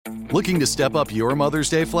Looking to step up your Mother's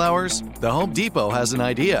Day flowers? The Home Depot has an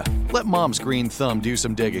idea. Let Mom's green thumb do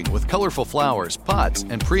some digging with colorful flowers, pots,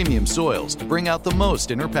 and premium soils to bring out the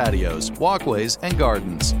most in her patios, walkways, and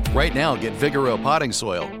gardens. Right now, get Vigoro potting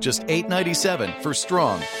soil, just $8.97 for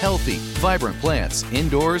strong, healthy, vibrant plants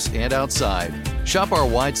indoors and outside. Shop our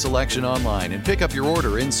wide selection online and pick up your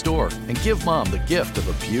order in-store and give Mom the gift of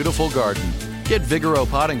a beautiful garden. Get Vigoro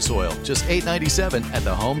potting soil, just $8.97 at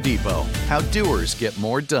the Home Depot. How doers get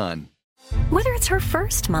more done. Whether it's her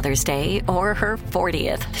first Mother's Day or her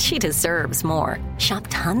 40th, she deserves more. Shop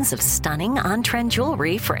tons of stunning on-trend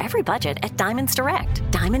jewelry for every budget at Diamonds Direct.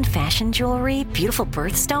 Diamond fashion jewelry, beautiful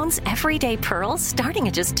birthstones, everyday pearls starting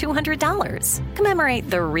at just $200. Commemorate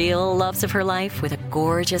the real loves of her life with a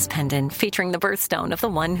gorgeous pendant featuring the birthstone of the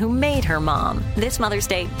one who made her mom. This Mother's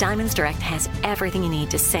Day, Diamonds Direct has everything you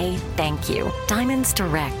need to say thank you. Diamonds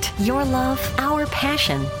Direct. Your love, our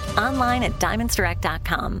passion. Online at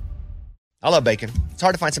diamondsdirect.com. I love bacon. It's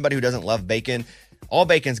hard to find somebody who doesn't love bacon. All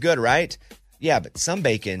bacon's good, right? Yeah, but some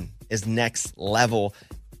bacon is next level.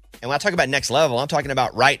 And when I talk about next level, I'm talking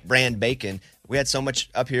about Right Brand bacon. We had so much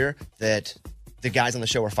up here that the guys on the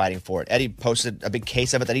show were fighting for it. Eddie posted a big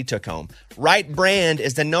case of it that he took home. Right Brand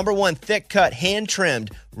is the #1 thick-cut, hand-trimmed,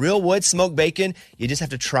 real wood smoked bacon. You just have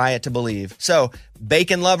to try it to believe. So,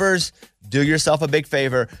 bacon lovers, do yourself a big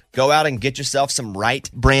favor. Go out and get yourself some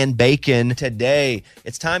Right Brand bacon today.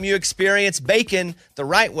 It's time you experience bacon the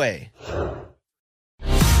right way. Here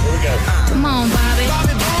we go. Come on, Bobby.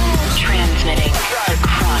 Transmitting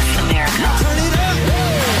across America. Turn it up.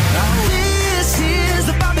 This is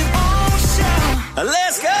the Bobby Bones Show.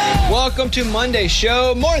 Let's go. Welcome to Monday's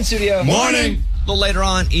show. Morning, studio. Morning. A little later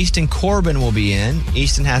on, Easton Corbin will be in.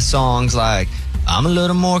 Easton has songs like I'm a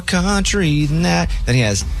little more country than that. Then he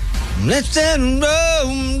has Let's roam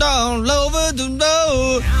all over the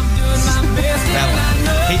road. That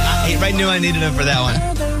one. He right knew I needed him for that one.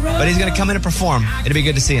 But he's going to come in and perform. It'll be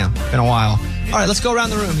good to see him. Been a while. All right, let's go around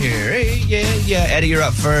the room here. Hey, yeah. Eddie, you're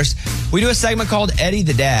up first. We do a segment called Eddie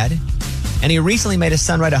the Dad. And he recently made his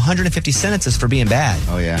son write 150 sentences for being bad.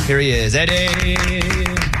 Oh, yeah. Here he is. Eddie.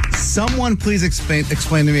 Someone please explain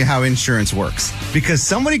to me how insurance works. Because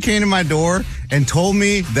somebody came to my door and told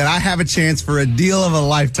me that I have a chance for a deal of a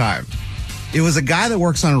lifetime. It was a guy that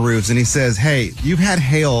works on roofs, and he says, hey, you've had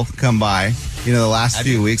hail come by, the last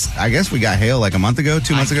few weeks. I guess we got hail like a month ago,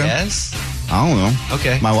 2 months ago. Yes. I don't know.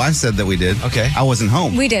 Okay. My wife said that we did. Okay. I wasn't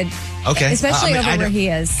home. We did. Okay. Especially over where he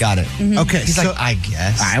is. Got it. Mm-hmm. Okay. He's like, I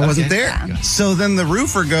guess. I wasn't there. Yeah. So then the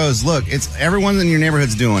roofer goes, look, it's everyone in your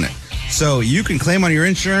neighborhood's doing it. So you can claim on your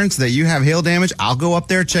insurance that you have hail damage. I'll go up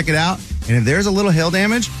there, check it out. And if there's a little hail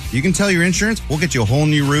damage, you can tell your insurance, we'll get you a whole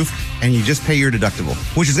new roof, and you just pay your deductible,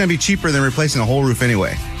 which is going to be cheaper than replacing a whole roof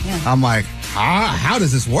anyway. Yeah. I'm like, how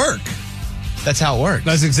does this work? That's how it works.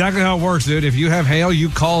 That's exactly how it works, dude. If you have hail, you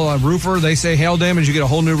call a roofer, they say hail damage, you get a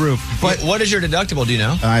whole new roof. But what is your deductible, do you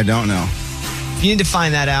know? I don't know. You need to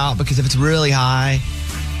find that out, because if it's really high,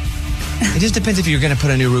 it just depends if you're going to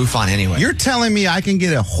put a new roof on anyway. You're telling me I can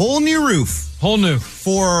get a whole new roof? Whole new.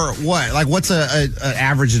 For what? Like, what's a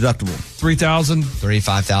average deductible? $3,000.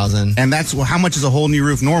 $35,000. And that's how much is a whole new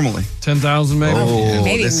roof normally? $10,000 maybe. Oh,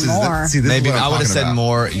 maybe more. Maybe I would have said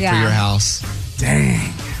more for your house.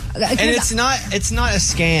 Dang. And it's not a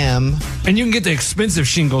scam. And you can get the expensive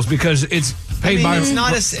shingles because it's paid by it's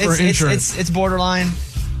not insurance. It's borderline.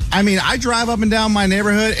 I mean, I drive up and down my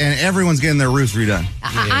neighborhood, and everyone's getting their roofs redone.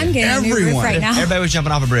 I'm getting a new roof right now. Everybody was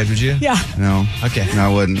jumping off a bridge, would you? Yeah. No. Okay.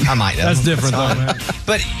 No, I wouldn't. I might. That's different, though, man.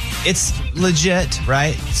 But it's legit,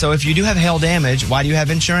 right? So if you do have hail damage, why do you have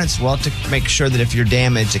insurance? Well, to make sure that if you're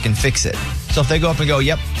damaged, it can fix it. So if they go up and go,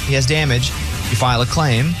 yep, he has damage, you file a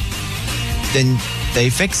claim, then they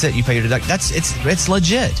fix it, you pay your deductible. It's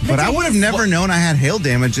legit. But I would have never known I had hail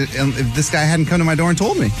damage if this guy hadn't come to my door and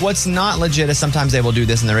told me. What's not legit is sometimes they will do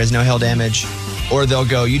this and there is no hail damage. Or they'll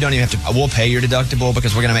go, you don't even have to, we'll pay your deductible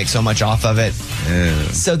because we're going to make so much off of it. Yeah.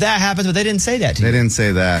 So that happens, but they didn't say that to you. They didn't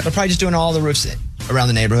say that. They're probably just doing all the roofs around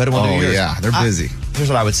the neighborhood. And we'll do yours. Yeah, they're busy. Here's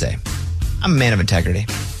what I would say. I'm a man of integrity.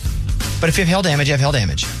 But if you have hail damage, you have hail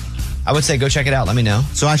damage. I would say go check it out. Let me know.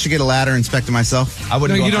 So I should get a ladder and inspect it myself? I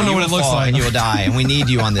wouldn't. No, you don't know what it looks like. And you will die, and we need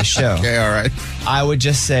you on this show. Okay, all right. I would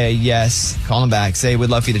just say yes, call them back, say we'd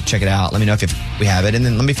love for you to check it out. Let me know if we have it, and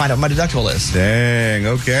then let me find out what my deductible is. Dang,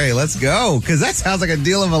 okay, let's go. Because that sounds like a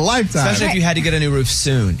deal of a lifetime. Especially if you had to get a new roof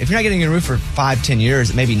soon. If you're not getting a new roof for 5-10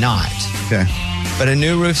 years, maybe not. Okay. But a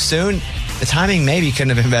new roof soon, the timing maybe couldn't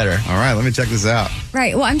have been better. All right, let me check this out.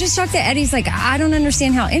 Right. Well, I'm just shocked that Eddie's like, I don't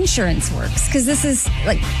understand how insurance works. Because this is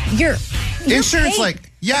like, you're insurance, paid.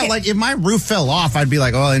 like, Yeah, like if my roof fell off, I'd be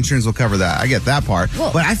like, oh, insurance will cover that. I get that part.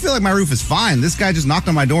 Well, but I feel like my roof is fine. This guy just knocked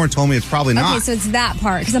on my door and told me it's probably not. Okay, so it's that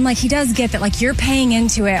part. Because I'm like, he does get that. Like, you're paying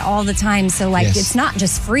into it all the time. So, like, It's not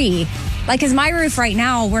just free. Like, because my roof right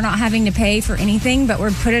now, we're not having to pay for anything, but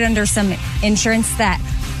we're put it under some insurance that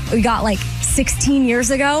we got like 16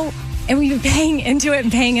 years ago. And we've been paying into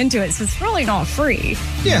it. So it's really not free.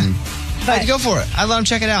 Yeah. But go for it. I let them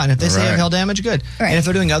check it out. And if they say have hail damage, good. Right. And if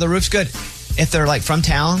they're doing other roofs, good. If they're like from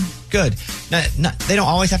town, good. They don't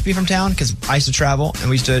always have to be from town because I used to travel and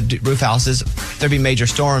we used to do roof houses. If there'd be major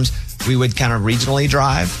storms, we would kind of regionally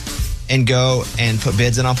drive and go and put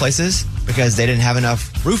bids in on places because they didn't have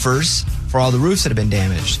enough roofers for all the roofs that have been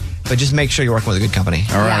damaged. But just make sure you're working with a good company.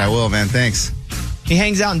 All right, I will, man. Thanks. He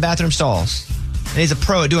hangs out in bathroom stalls. And he's a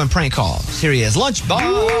pro at doing prank calls. Here he is,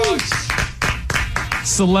 Lunchbox.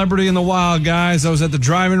 Celebrity in the wild, guys. I was at the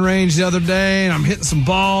driving range the other day, and I'm hitting some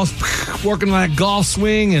balls, working on that golf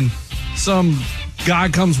swing, and some guy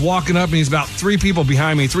comes walking up, and he's about 3 people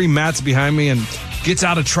behind me, 3 mats behind me, and gets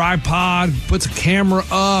out a tripod, puts a camera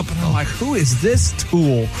up, and I'm like, who is this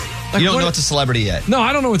tool? Like, you don't know it's a celebrity yet. No,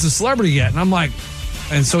 I don't know it's a celebrity yet. And I'm like,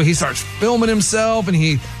 and so he starts filming himself, and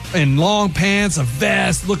he in long pants, a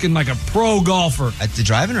vest, looking like a pro golfer. At the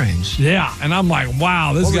driving range? Yeah, and I'm like,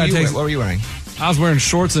 wow, this guy takes... What were you wearing? I was wearing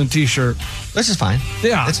shorts and a T-shirt. This is fine.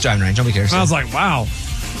 Yeah. It's driving range. Nobody cares. And I was like, wow.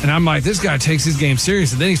 And I'm like, this guy takes his game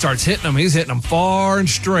serious. And then he starts hitting them. He's hitting them far and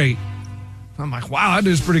straight. I'm like, wow, that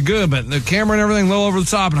dude's pretty good. But the camera and everything low over the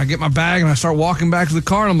top. And I get my bag and I start walking back to the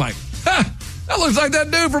car. And I'm like, ha, that looks like that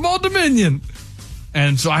dude from Old Dominion.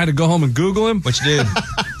 And so I had to go home and Google him. Which dude?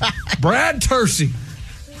 Brad Tersey.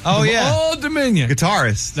 Oh, yeah. Old Dominion.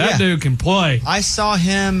 Guitarist. That dude can play. I saw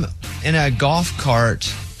him in a golf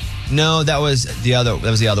cart. No, that was the other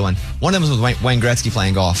one. One of them was with Wayne Gretzky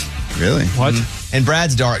playing golf. Really? What? And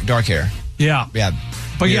Brad's dark hair. Yeah. Yeah.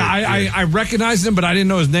 But yeah, I recognized him, but I didn't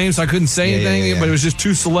know his name, so I couldn't say anything. Yeah. But it was just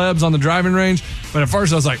 2 celebs on the driving range. But at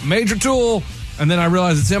first I was like, Major Tool. And then I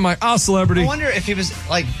realized it's him, like, oh, celebrity. I wonder if he was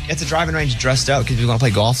like at the driving range dressed up because he was going to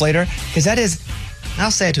play golf later. Because that is, I'll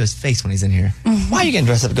say it to his face when he's in here. Why are you getting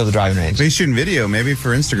dressed up to go to the driving range? He's shooting video, maybe for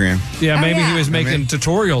Instagram. Yeah, maybe he was making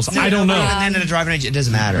tutorials. I don't know. And at a driving range, it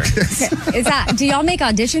doesn't matter. Is that? Do y'all make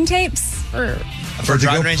audition tapes? For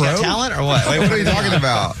driving range got talent or what? Wait, what are you talking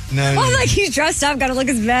about? No. Well, like he's dressed up, got to look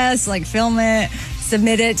his best, like film it,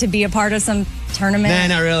 submit it to be a part of some tournament.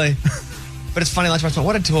 Nah, not really. But it's funny, Lunchbox.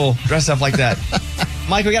 What a tool dressed up like that.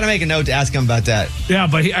 Mike, we got to make a note to ask him about that. Yeah,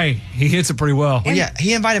 but he hits it pretty well. Well, yeah,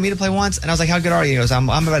 he invited me to play once, and I was like, "How good are you?" He goes, "I'm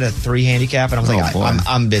about a 3 handicap," and I was like,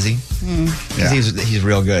 "I'm busy." Yeah. He's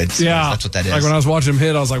real good. So Yeah, that's what that is. Like when I was watching him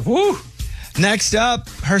hit, I was like, "Woo!" Next up,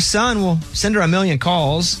 her son will send her a million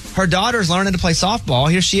calls. Her daughter's learning to play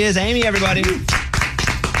softball. Here she is, Amy. Everybody.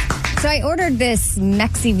 So I ordered this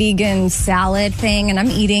Mexi vegan salad thing, and I'm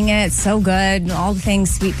eating it. It's so good. All the things,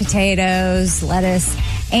 sweet potatoes, lettuce.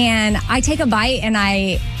 And I take a bite, and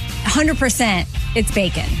 100%, it's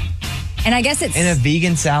bacon. And I guess it's... In a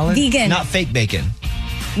vegan salad? Vegan. Not fake bacon.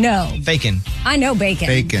 No. Bacon. I know bacon.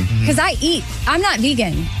 Bacon. Because I'm not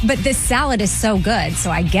vegan, but this salad is so good, so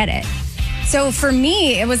I get it. So for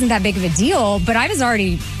me, it wasn't that big of a deal, but I was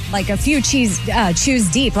already like a few chews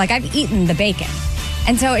deep. Like I've eaten the bacon.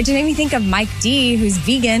 And so it just made me think of Mike D, who's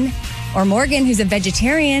vegan, or Morgan, who's a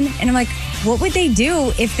vegetarian. And I'm like, what would they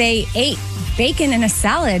do if they ate bacon in a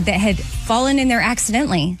salad that had fallen in there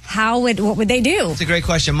accidentally? What would they do? It's a great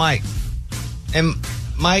question, Mike. And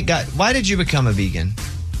Mike, why did you become a vegan?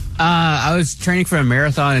 I was training for a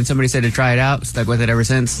marathon and somebody said to try it out. Stuck with it ever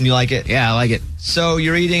since. And you like it? Yeah, I like it. So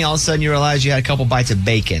you're eating, all of a sudden you realize you had a couple bites of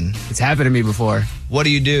bacon. It's happened to me before. What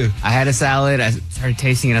do you do? I had a salad. I started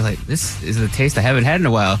tasting it. I was like, this is a taste I haven't had in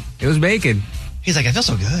a while. It was bacon. He's like, I feel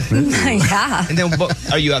so good. Yeah. And then,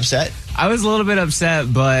 are you upset? I was a little bit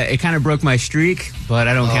upset, but it kind of broke my streak, but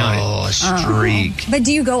I don't count it. Oh, a streak. But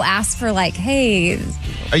do you go ask for like, hey,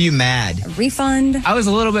 Are you mad? a refund? I was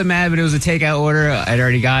a little bit mad, but it was a takeout order. I'd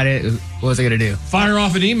already got it. What was I going to do? Fire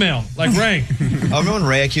off an email like Ray. Oh, remember when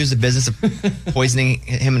Ray accused the business of poisoning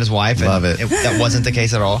him and his wife? And Love it. That wasn't the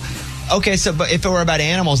case at all. Okay, so but if it were about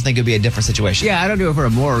animals, I think it would be a different situation. Yeah, I don't do it for a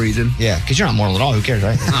moral reason. Yeah, because you're not moral at all. Who cares,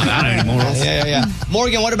 right? I don't need morals. Yeah.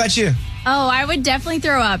 Morgan, what about you? Oh, I would definitely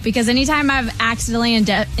throw up because anytime I've accidentally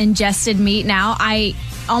ingested meat now, I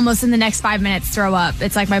almost in the next 5 minutes throw up.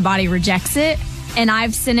 It's like my body rejects it, and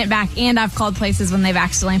I've sent it back, and I've called places when they've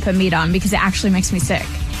accidentally put meat on because it actually makes me sick.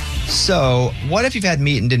 So what if you've had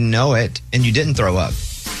meat and didn't know it and you didn't throw up?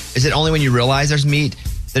 Is it only when you realize there's meat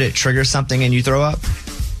that it triggers something and you throw up?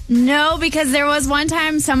 No, because there was one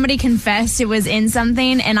time somebody confessed it was in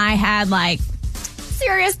something, and I had like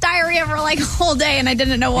serious diarrhea for like a whole day, and I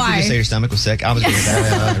didn't know You why. just say your stomach was sick. I was good with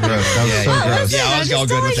that. That was so gross. Yeah, I was all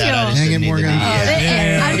good with that. I just Hang it, didn't need Morgan.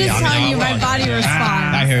 I'm just telling you, my body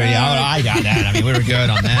responds. I hear you. I got that. I mean, we were good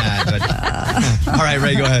on that. But all right,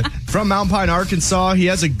 Ray, go ahead. From Mountain Pine, Arkansas, he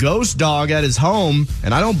has a ghost dog at his home,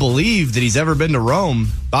 and I don't believe that he's ever been to Rome.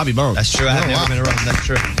 Bobby Bones. That's true. I have never been to Rome. That's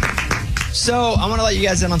true. So I want to let you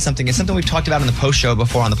guys in on something. It's something we've talked about in the post show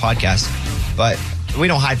before on the podcast, but we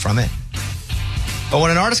don't hide from it. But when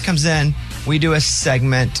an artist comes in, we do a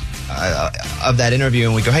segment of that interview,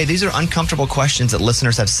 and we go, hey, these are uncomfortable questions that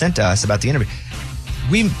listeners have sent to us about the interview.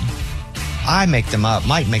 I make them up.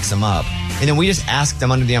 Mike makes them up. And then we just ask them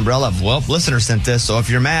under the umbrella of, well, listener sent this, so if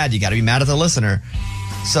you're mad, you got to be mad at the listener.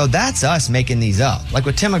 So that's us making these up. Like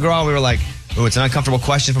with Tim McGraw, we were like, oh, it's an uncomfortable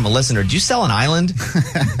question from a listener. Did you sell an island?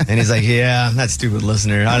 And he's like, yeah, that stupid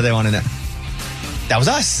listener. How do they want to know? That was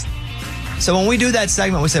us. So when we do that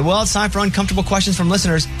segment, we say, well, it's time for uncomfortable questions from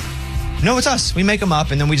listeners. No, it's us. We make them up,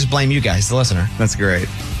 and then we just blame you guys, the listener. That's great.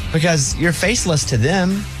 Because you're faceless to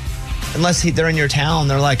them. Unless they're in your town,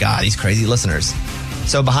 they're like, these crazy listeners.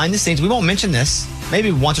 So behind the scenes, we won't mention this,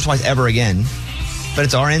 maybe once or twice ever again, but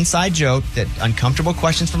it's our inside joke that uncomfortable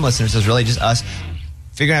questions from listeners is really just us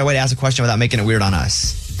figuring out a way to ask a question without making it weird on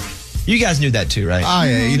us. You guys knew that too, right? Oh,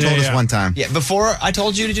 yeah. You told us one time. Yeah, before I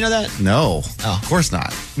told you, did you know that? No. Oh. Of course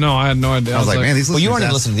not. No, I had no idea. I was like, man, these listeners. Well, you weren't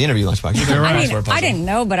even listening to the interview, Lunchbox. I didn't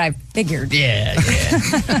know, but I figured. Yeah.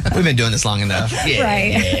 We've been doing this long enough. Yeah.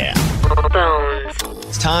 Right.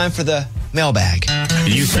 It's time for the mailbag.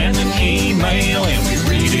 You send an email and we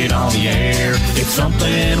read it on the air. It's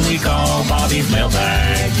something we call Bobby's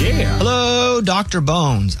mailbag. Yeah. Hello, Dr.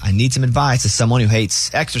 Bones. I need some advice as someone who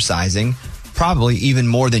hates exercising, probably even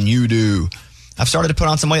more than you do. I've started to put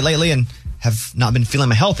on some weight lately and have not been feeling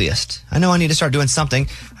my healthiest. I know I need to start doing something.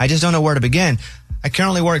 I just don't know where to begin. I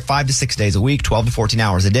currently work 5 to 6 days a week, 12 to 14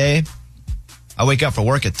 hours a day. I wake up for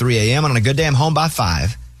work at 3 a.m. and on a good day, I'm home by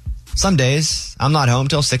 5. Some days, I'm not home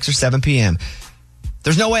till 6 or 7 p.m.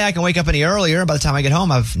 There's no way I can wake up any earlier. By the time I get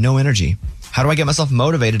home, I have no energy. How do I get myself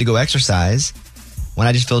motivated to go exercise when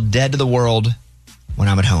I just feel dead to the world when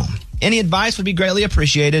I'm at home? Any advice would be greatly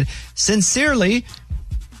appreciated. Sincerely,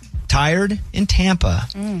 Tired in Tampa.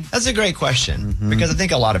 That's a great question because I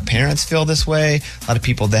think a lot of parents feel this way. A lot of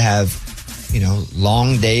people that have,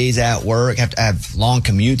 long days at work, have to have long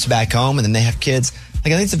commutes back home, and then they have kids.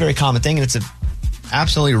 Like, I think it's a very common thing, and it's a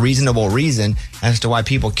absolutely reasonable reason as to why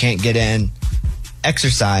people can't get in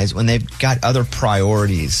exercise when they've got other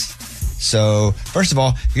priorities. So, first of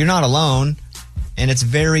all, you're not alone, and it's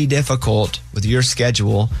very difficult with your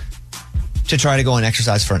schedule to try to go and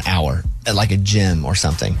exercise for an hour at like a gym or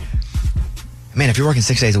something. Man, if you're working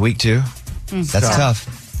 6 days a week too, that's tough.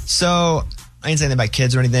 So, I ain't saying that about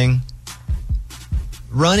kids or anything.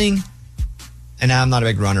 Running, and I'm not a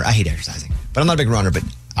big runner. I hate exercising, but I'm not a big runner, but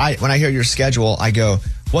when I hear your schedule, I go,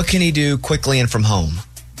 what can he do quickly and from home?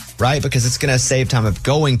 Right? Because it's going to save time of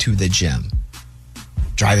going to the gym,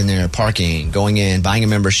 driving there, parking, going in, buying a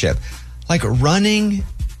membership. Like running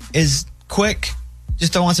is quick.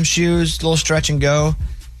 Just throw on some shoes, a little stretch and go.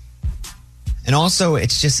 And also,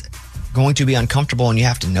 it's just going to be uncomfortable and you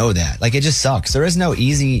have to know that. Like, it just sucks. There is no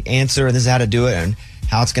easy answer. This is how to do it and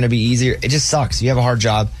how it's going to be easier. It just sucks. You have a hard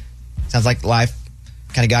job. Sounds like life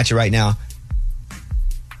kind of got you right now.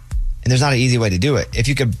 And there's not an easy way to do it. If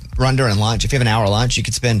you could run during lunch, if you have an hour lunch, you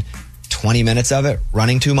could spend 20 minutes of it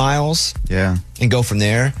running 2 miles. Yeah. And go from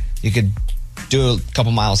there. You could do a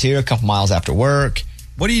couple miles here, a couple miles after work.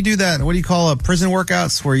 What do you do that? What do you call prison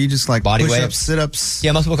workouts where you just like body push-ups, weight sit-ups?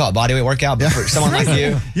 Yeah, most people call it body weight workout, but for someone like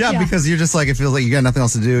you. Yeah, because you're just like, it feels like you got nothing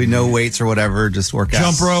else to do, no weights or whatever, just work out.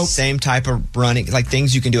 Jump rope. Same type of running, like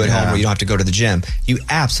things you can do at home where you don't have to go to the gym. You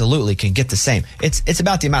absolutely can get the same. It's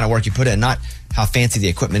about the amount of work you put in, not how fancy the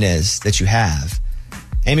equipment is that you have.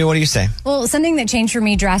 Amy, what do you say? Well, something that changed for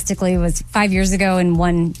me drastically was 5 years ago in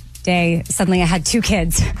one day, suddenly I had 2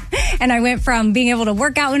 kids. And I went from being able to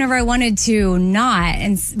work out whenever I wanted to not.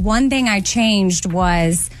 And one thing I changed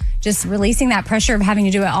was just releasing that pressure of having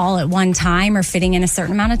to do it all at one time or fitting in a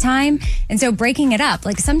certain amount of time. And so breaking it up.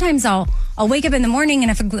 Like sometimes I'll wake up in the morning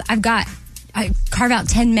and if I carve out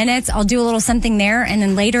 10 minutes, I'll do a little something there. And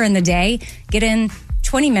then later in the day, get in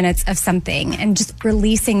 20 minutes of something and just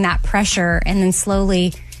releasing that pressure. And then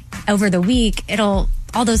slowly over the week,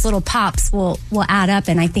 all those little pops will add up,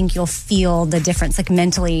 and I think you'll feel the difference, like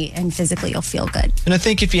mentally and physically you'll feel good. And I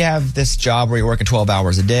think if you have this job where you're working 12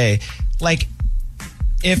 hours a day, like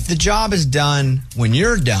if the job is done when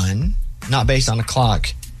you're done, not based on a clock,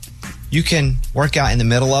 you can work out in the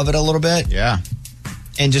middle of it a little bit. Yeah.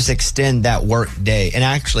 and just extend that work day. And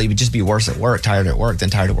actually, would just be worse at work, tired at work,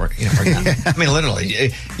 than tired at work. I mean,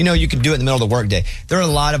 literally, you could do it in the middle of the work day. There are a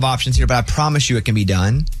lot of options here, but I promise you it can be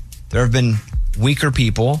done. There have been weaker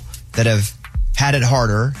people that have had it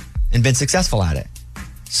harder and been successful at it.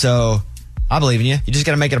 So I believe in you. You just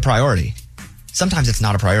got to make it a priority. Sometimes it's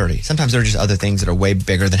not a priority. Sometimes there are just other things that are way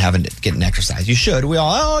bigger than having to get an exercise. You should. We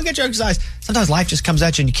all, get your exercise. Sometimes life just comes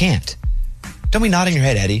at you and you can't. Don't be nodding your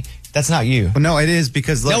head, Eddie. That's not you. Well, no, it is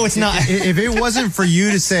because look, no, it's not. If it wasn't for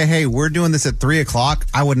you to say, "Hey, we're doing this at 3:00,"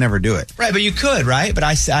 I would never do it. Right, but you could, right? But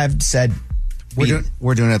I've said we're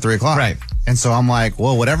doing it at 3:00, right? And so I'm like,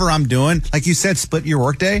 well, whatever I'm doing, like you said, split your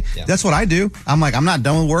work day. Yeah. That's what I do. I'm like, I'm not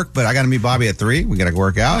done with work, but I got to meet Bobby at 3:00. We got to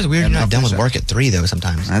work out. It's weird you're not done with work at 3:00 though.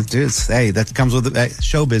 Sometimes that comes with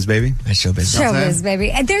showbiz, baby. That's showbiz. Showbiz, baby.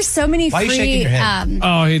 And there's so many Why free. Are you shaking your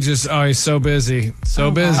head? He's so busy. So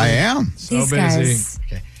busy. I am. So These busy. guys.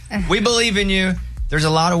 Okay. We believe in you. There's a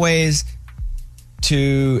lot of ways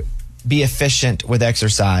to be efficient with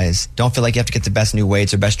exercise. Don't feel like you have to get the best new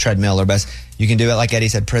weights or best treadmill or best. You can do it, like Eddie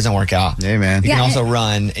said, prison workout. Hey, man. You can also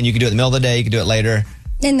run, and you can do it in the middle of the day. You can do it later.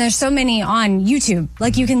 And there's so many on YouTube.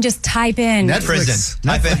 Like you can just type in prison.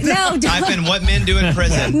 Type in what men do in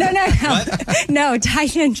prison. No. No,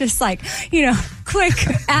 type in just like, quick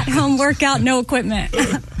at-home workout, no equipment.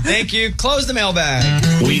 Thank you. Close the mailbag.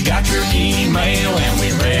 We got your email and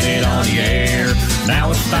we read it on the air.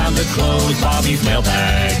 Now it's time to close Bobby's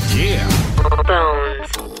mailbag. Yeah.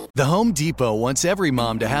 The Home Depot wants every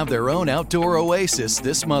mom to have their own outdoor oasis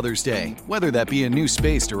this Mother's Day, whether that be a new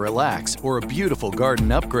space to relax or a beautiful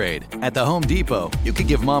garden upgrade. At the Home Depot, you could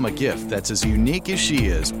give mom a gift that's as unique as she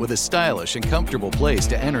is, with a stylish and comfortable place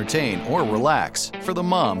to entertain or relax for the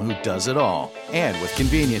mom who does it all. And with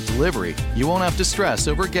convenient delivery, you won't have to stress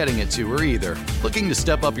over getting it to her either. Looking to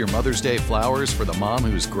step up your Mother's Day flowers for the mom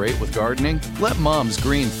who's great with gardening? Let Mom's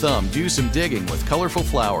green thumb do some digging with colorful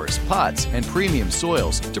flowers, pots, and premium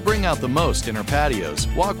soils to bring out the most in her patios,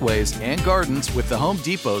 walkways, and gardens with the Home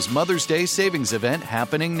Depot's Mother's Day savings event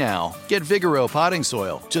happening now. Get Vigoro potting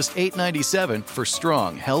soil, just $8.97 for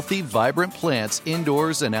strong, healthy, vibrant plants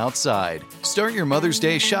indoors and outside. Start your Mother's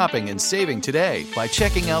Day shopping and saving today by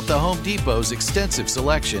checking out the Home Depot's extensive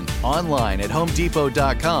selection online at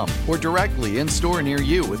HomeDepot.com or directly in store near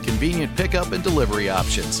you with convenient pickup and delivery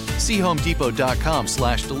options. See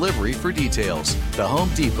HomeDepot.com/delivery for details. The Home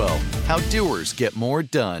Depot, how doers get more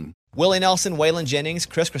done. Willie Nelson, Waylon Jennings,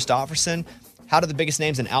 Chris Christopherson. How did the biggest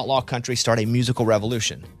names in outlaw country start a musical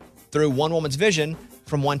revolution? Through one woman's vision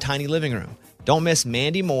from one tiny living room. Don't miss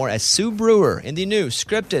Mandy Moore as Sue Brewer in the new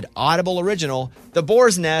scripted Audible original, The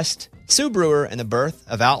Boar's Nest, Sue Brewer and the Birth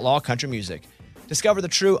of Outlaw Country Music. Discover the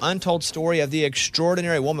true untold story of the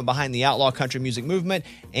extraordinary woman behind the outlaw country music movement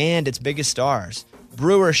and its biggest stars.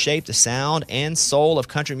 Brewer shaped the sound and soul of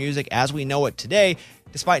country music as we know it today,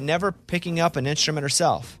 despite never picking up an instrument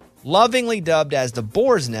herself. Lovingly dubbed as the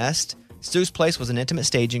Boar's Nest, Sue's place was an intimate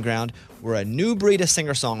staging ground where a new breed of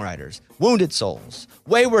singer-songwriters, wounded souls,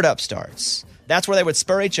 wayward upstarts, that's where they would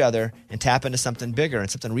spur each other and tap into something bigger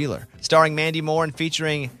and something realer. Starring Mandy Moore and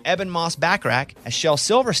featuring Eben Moss Backrack as Shel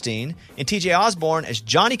Silverstein and TJ Osborne as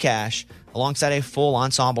Johnny Cash, alongside a full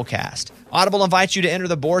ensemble cast. Audible invites you to enter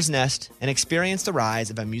the Boar's Nest and experience the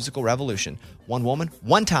rise of a musical revolution. One woman,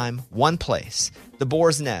 one time, one place. The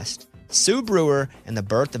Boar's Nest, Sue Brewer, and the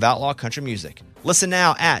birth of outlaw country music. Listen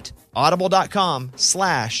now at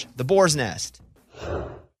audible.com/The Boar's Nest.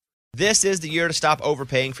 This is the year to stop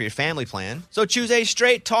overpaying for your family plan. So choose a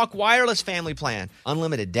Straight Talk wireless family plan.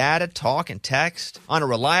 Unlimited data, talk, and text on a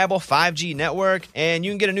reliable 5G network. And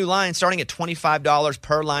you can get a new line starting at $25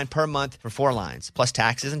 per line per month for 4 lines, plus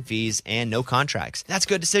taxes and fees and no contracts. That's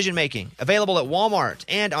good decision making. Available at Walmart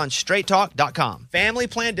and on straighttalk.com. Family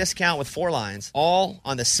plan discount with 4 lines, all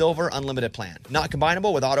on the Silver Unlimited plan. Not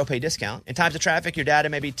combinable with auto pay discount. In times of traffic, your data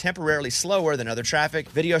may be temporarily slower than other traffic.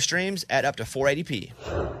 Video streams at up to 480p.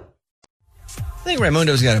 I think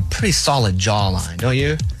Raymundo's got a pretty solid jawline, don't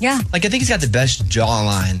you? Yeah. I think he's got the best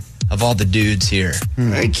jawline of all the dudes here.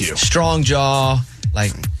 Thank you. Strong jaw.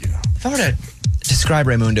 If I were to describe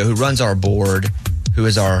Raymundo, who runs our board, who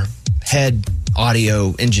is our head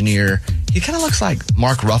audio engineer, he kind of looks like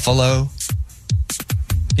Mark Ruffalo.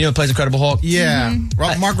 You know who plays Incredible Hulk? Yeah.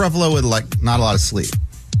 Mark Ruffalo with not a lot of sleep.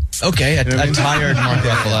 Okay, a tired Mark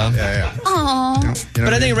Ruffalo. Yeah. Aww.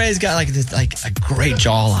 But I think Ray's got a great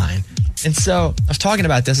jawline. And so I was talking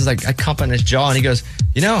about this. I compliment his jaw, and he goes,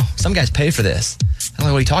 some guys pay for this. I'm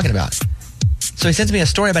like, what are you talking about? So he sends me a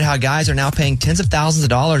story about how guys are now paying tens of thousands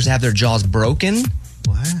of dollars to have their jaws broken.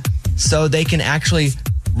 What? So they can actually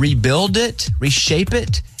rebuild it, reshape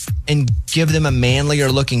it, and give them a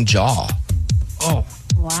manlier looking jaw. Oh.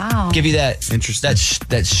 Wow. Give you that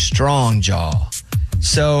that strong jaw.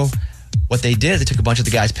 So what they did, they took a bunch of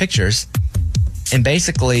the guys' pictures, and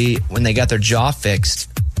basically when they got their jaw fixed,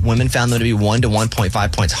 women found them to be 1 to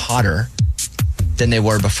 1.5 points hotter than they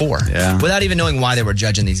were before. Yeah. Without even knowing why they were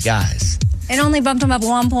judging these guys. It only bumped them up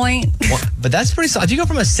 1 point. But that's pretty solid. If you go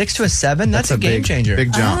from a 6 to a 7, that's a game changer.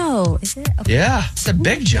 Big jump. Oh, is it? Okay. Yeah, it's a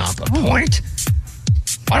big jump. A point.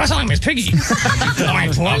 Why do I sound like Miss Piggy?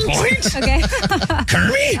 One point. Okay.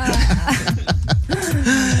 Kermit.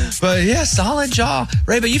 But yeah, solid jaw.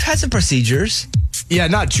 Ray, but you've had some procedures. Yeah,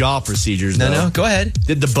 not jaw procedures. No, go ahead.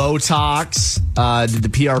 Did the Botox? Did the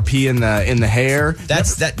PRP in the hair?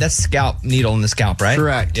 That's scalp needle in the scalp, right?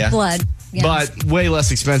 Correct. Yeah. Blood. Yes. But way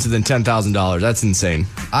less expensive than $10,000. That's insane.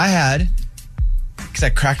 I had, because I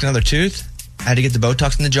cracked another tooth, I had to get the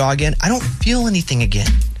Botox in the jaw again. I don't feel anything again.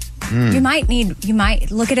 You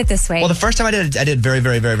might look at it this way. Well, the first time I did very,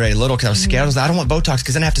 very, very, very little because I was scared. I was like, I don't want Botox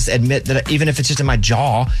because then I have to admit that even if it's just in my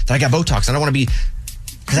jaw, that I got Botox. I don't want to be,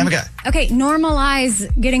 because I haven't got. Okay, normalize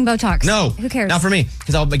getting Botox. No. Who cares? Not for me,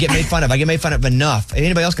 because I'll get made fun of. I get made fun of enough.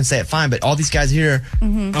 Anybody else can say it fine, but all these guys here,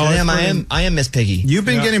 I am Miss Piggy. You've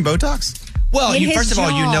been getting Botox? Well, In his first of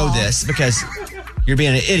all, you know this because you're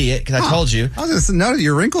being an idiot because I told you. I was just no,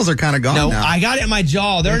 your wrinkles are kind of gone No, now. I got it in my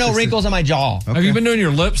jaw. There are no wrinkles in my jaw. Okay. Have you been doing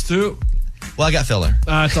your lips too? Well, I got filler.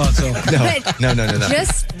 I thought so. No.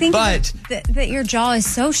 Just think that your jaw is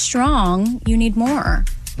so strong, you need more.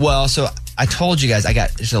 Well, so I told you guys I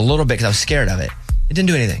got just a little bit because I was scared of it. It didn't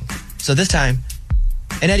do anything. So this time,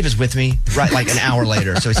 and Eddie was with me right like an hour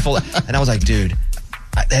later. So he's full, and I was like, dude,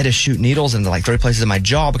 I had to shoot needles into like 3 places in my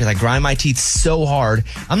jaw because I grind my teeth so hard.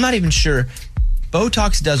 I'm not even sure.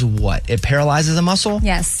 Botox does what? It paralyzes the muscle?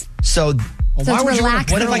 Yes. So why would you want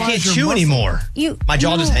to what if I can't chew anymore? My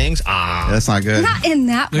jaw just hangs? That's not good. Not in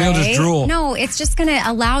that way. You'll just drool. No, it's just going to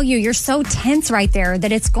allow you. You're so tense right there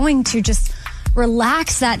that it's going to just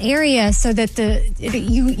relax that area so that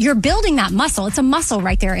you're building that muscle. It's a muscle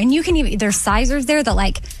right there. And you can even, there's sizers there that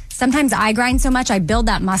like, sometimes I grind so much, I build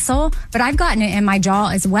that muscle, but I've gotten it in my jaw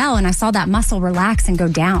as well. And I saw that muscle relax and go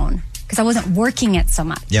down because I wasn't working it so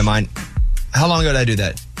much. Yeah, mine. How long ago did I do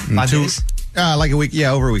that? 5 days? Like a week.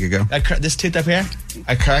 Yeah, over a week ago. This tooth up here,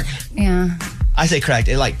 I cracked. Yeah. I say cracked.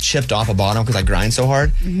 It like chipped off a bottom because I grind so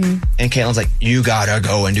hard. Mm-hmm. And Caitlin's like, you gotta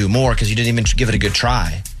go and do more because you didn't even give it a good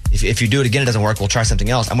try. If you do it again, it doesn't work, we'll try something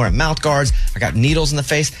else. I'm wearing mouth guards. I got needles in the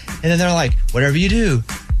face. And then they're like, whatever you do,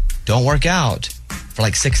 don't work out for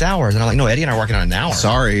like 6 hours. And I'm like, no, Eddie and I are working on an hour.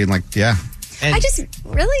 Sorry. And like, yeah. And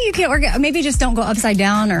you can't work. Maybe just don't go upside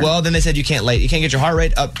down or. Well, then they said you can't get your heart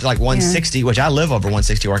rate up to like 160, which I live over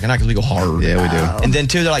 160 working out because we go hard. Yeah, we do. And then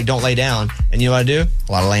two, they're like, don't lay down. And you know what I do?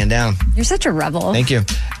 A lot of laying down. You're such a rebel. Thank you.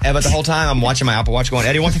 But the whole time I'm watching my Apple Watch going,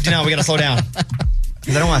 Eddie, 150 now, we got to slow down.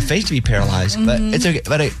 Because I don't want my face to be paralyzed. Mm-hmm. But it's okay.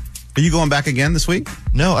 But are you going back again this week?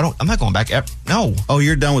 No, I'm not going back. No. Oh,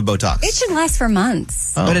 you're done with Botox. It should last for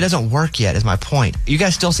months. But it doesn't work yet, is my point. You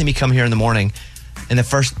guys still see me come here in the morning. In the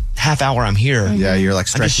first half hour I'm here. Mm-hmm. Yeah, you're like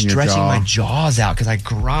stretching your jaw. I'm just stretching my jaws out because I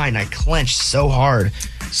grind. I clench so hard.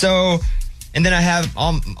 So, and then I have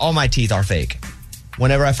all my teeth are fake.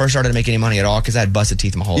 Whenever I first started to make any money at all, because I had busted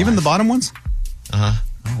teeth my whole life. Even the bottom ones? Uh-huh.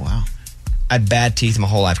 Oh, wow. I had bad teeth my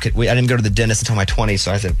whole life. I didn't go to the dentist until my 20s.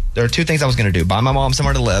 So I said, there are two things I was going to do. Buy my mom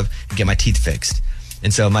somewhere to live and get my teeth fixed.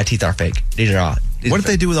 And so my teeth are fake. These are all. What did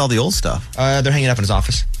they do with all the old stuff? They're hanging up in his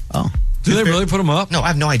office. Oh. Do they really put them up? No, I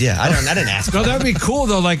have no idea. I didn't ask. No, that'd be cool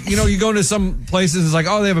though. Like, you go into some places, it's like,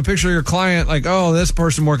 oh, they have a picture of your client, like, oh, this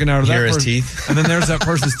person working out of that Here person. his teeth. And then there's that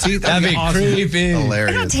person's teeth. That'd be awesome. creepy.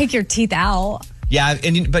 Hilarious. I don't take your teeth out. Yeah,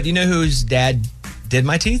 but you know whose dad did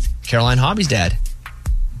my teeth? Caroline Hobby's dad.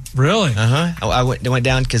 Really? Uh-huh. I went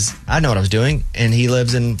down because I know what I was doing, and he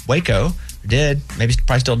lives in Waco. Or did. Maybe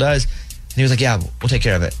probably still does. And he was like, yeah, we'll take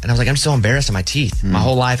care of it. And I was like, I'm so embarrassed of my teeth. My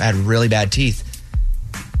whole life I had really bad teeth.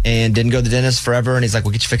 And didn't go to the dentist forever. And he's like,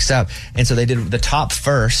 we'll get you fixed up. And so they did the top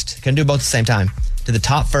first. Couldn't do both at the same time. Did the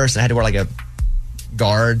top first, and I had to wear like a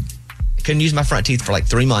guard. Couldn't use my front teeth for like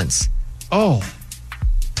 3 months. Oh.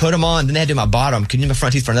 Put them on. Then they had to do my bottom. Couldn't use my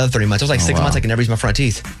front teeth for another 3 months. It was like 6 months I could never use my front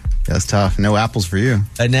teeth. That's tough. No apples for you.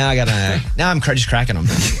 And now now I'm just cracking them.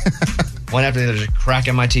 One after the other, just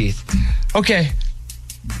cracking my teeth. Okay.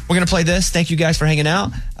 We're going to play this. Thank you guys for hanging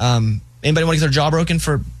out. Anybody want to get their jaw broken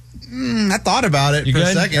for... I thought about it You for good?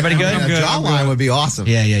 a second. Everybody good? A jawline would be awesome.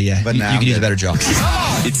 Yeah. But now you could use a better jaw.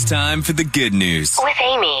 It's time for the good news. With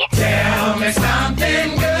Amy. Tell me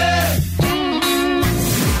something good.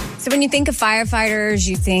 So when you think of firefighters,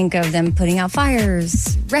 you think of them putting out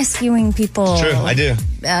fires, rescuing people. True, I do.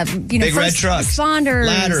 Big red trucks, responders,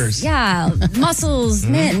 ladders. Yeah, muscles,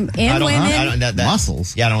 men and women.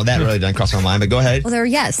 Muscles. Yeah, I don't know. That really doesn't cross my mind, but go ahead. Well, they're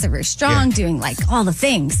very strong, doing like all the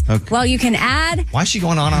things. Okay. Well, you can add. Why is she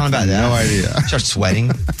going on about that? No idea. Start sweating.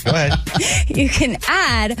 Go ahead. You can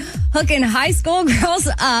add hooking high school girls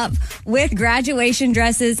up with graduation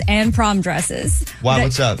dresses and prom dresses. Why?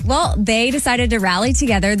 What's up? Well, they decided to rally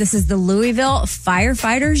together. This is the Louisville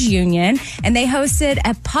Firefighters Union, and they hosted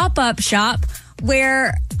a pop-up shop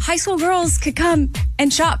where high school girls could come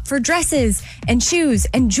and shop for dresses and shoes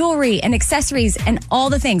and jewelry and accessories and all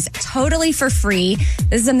the things totally for free.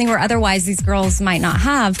 This is something where otherwise these girls might not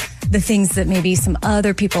have the things that maybe some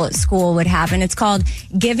other people at school would have. And it's called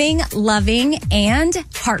Giving, Loving, and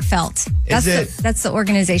Heartfelt. That's the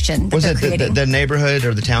organization that Was they're it creating. the neighborhood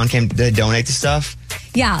or the town came to donate the stuff?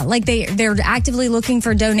 Yeah, like they're actively looking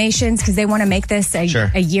for donations because they want to make this a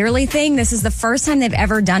yearly thing. This is the first time they've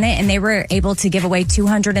ever done it, and they were able to give away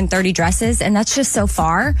 230 dresses, and that's just so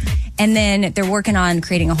far. And then they're working on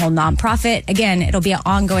creating a whole nonprofit. Again, it'll be an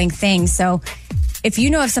ongoing thing. So if you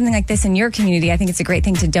know of something like this in your community, I think it's a great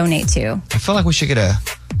thing to donate to. I feel like we should get a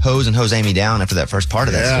hose and hose Amy down after that first part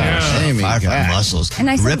of that story. Amy, Firefighter muscles, And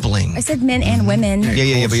I said, rippling. I said men and women.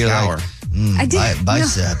 Yeah, but you're like, I did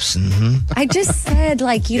biceps. I just said,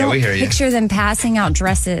 like, you don't we hear you. picture them passing out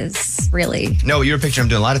dresses, really. No, you were picturing them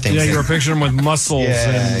doing a lot of things. Yeah, you were picturing them with muscles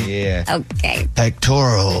and Okay.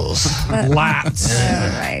 Pectorals. lats.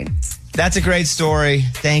 All right. That's a great story.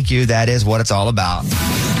 Thank you. That is what it's all about.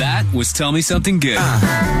 That was Tell Me Something Good.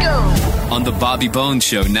 On the Bobby Bones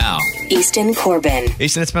Show now. Easton, Corbin.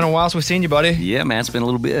 Easton, it's been a while since we've seen you, buddy. Yeah, man, it's been a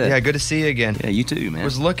little bit. Yeah, good to see you again. Yeah, you too, man. I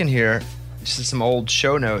was looking here, just some old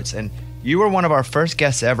show notes, and you were one of our first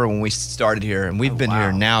guests ever when we started here, and we've been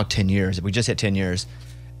here now 10 years. We just hit 10 years.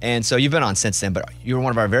 And so you've been on since then, but you were one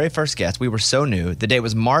of our very first guests. We were so new. The date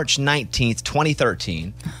was March 19th,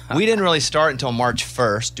 2013. We didn't really start until March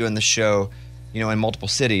 1st doing the show, in multiple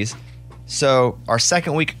cities. So our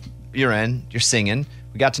second week you're singing.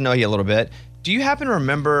 We got to know you a little bit. Do you happen to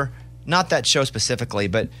remember, not that show specifically,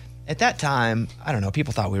 but at that time, I don't know,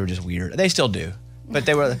 people thought we were just weird. They still do. But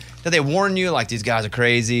did they warn you like these guys are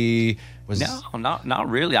crazy? No, not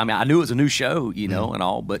really. I mean, I knew it was a new show, and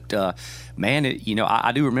all, but man,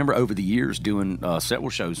 I do remember over the years doing several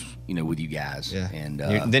shows, with you guys. Yeah. And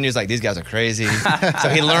then he was like, these guys are crazy. So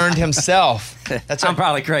he learned himself. I'm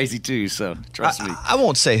probably crazy too, so trust me. I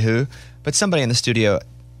won't say who, but somebody in the studio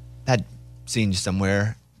had seen you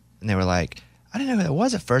somewhere, and they were like, I didn't know who that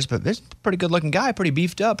was at first, but this is a pretty good looking guy, pretty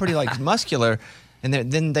beefed up, pretty like muscular. And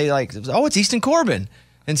then they like, oh, it's Easton Corbin.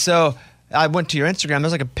 And so I went to your Instagram.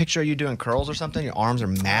 There's like a picture of you doing curls or something. Your arms are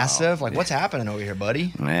massive. Like, what's happening over here,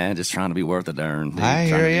 buddy? Man, just trying to be worth a darn. I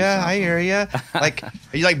hear you. Like, are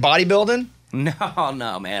you like bodybuilding?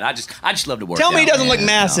 No, man. I just love to work. Tell me he doesn't look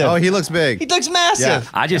massive. Oh, he looks big. He looks massive. Yeah.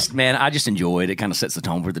 I just enjoy it. It kind of sets the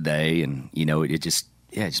tone for the day, and it just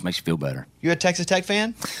makes you feel better. You a Texas Tech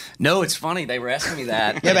fan? No, it's funny. They were asking me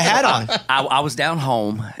that. You have a hat on. I was down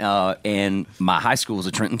home, and my high school was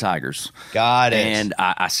the Trenton Tigers. Got it. And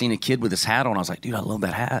I seen a kid with his hat on. I was like, dude, I love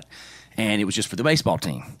that hat. And it was just for the baseball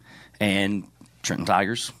team and Trenton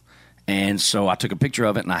Tigers. And so I took a picture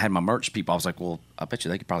of it, and I had my merch people. I was like, well, I bet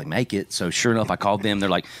you they could probably make it. So sure enough, I called them. They're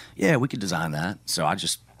like, yeah, we could design that. So I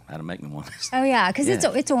just had to make me one. Oh, yeah, because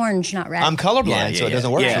it's orange, not red. I'm colorblind, so it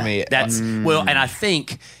doesn't work for me. That's well, and I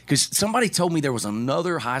think because somebody told me there was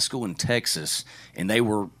another high school in Texas, and they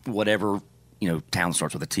were whatever town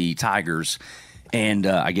starts with a T, Tigers, and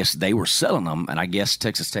I guess they were selling them, and I guess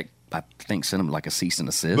Texas Tech, I think, sent them like a cease and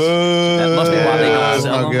desist. That must be why they don't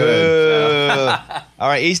sell them. Good. All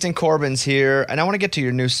right, Easton Corbin's here, and I want to get to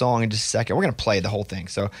your new song in just a second. We're going to play the whole thing.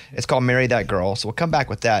 So it's called Marry That Girl, so we'll come back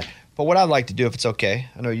with that. But what I'd like to do, if it's okay,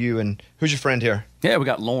 I know you and who's your friend here? Yeah, we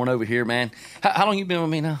got Lauren over here, man. How long you been with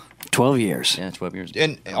me now? 12 years. Yeah, 12 years.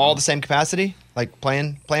 In all the same capacity? Like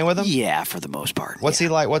playing with him? Yeah, for the most part. What's he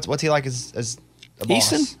like? What's he like as a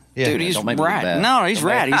boss? Easton? Yeah. Dude, he's rad. No, he's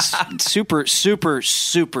rad. He's super, super,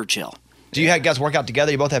 super chill. Do you guys work out together?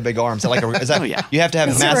 You both have big arms. Is that Oh, yeah. You have to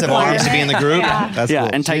have massive arms to be in the group? Yeah. That's cool.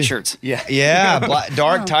 and tight shirts. Yeah,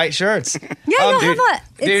 dark, tight shirts. Yeah,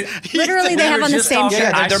 it's literally they have on the same shirt.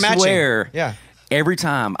 Yeah, they're matching. I swear, Yeah. every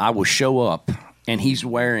time I will show up and he's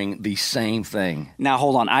wearing the same thing. Now,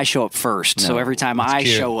 hold on. I show up first. So every time I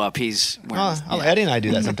cute. show up, he's wearing... Eddie and I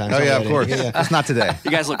do that sometimes. Oh, yeah, of Eddie. course. Yeah. That's not today. You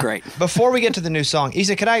guys look great. Before we get to the new song,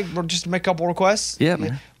 Isa, could I just make a couple requests? Yeah,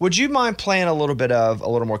 man. Would you mind playing a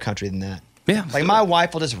little more country than that? Yeah. Like my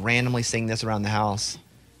wife will just randomly sing this around the house.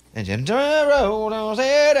 And Jim rode on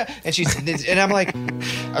said And I'm like,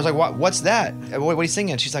 I was like, what's that? What are you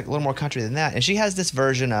singing? She's like, a little more country than that. And she has this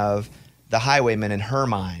version of the Highwaymen in her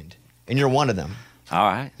mind, and you're one of them. All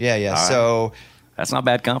right. Yeah. All right. So that's not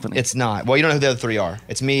bad company. It's not. Well, you don't know who the other three are.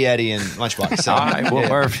 It's me, Eddie, and Lunchbox. So, all right. Well,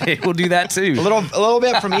 perfect. We'll do that too. A little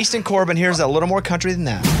bit from Easton, Corbin. Here's a little more country than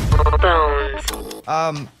that.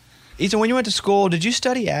 Easton, when you went to school, did you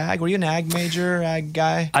study ag? Were you an ag major, ag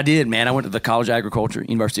guy? I did, man. I went to the College of Agriculture,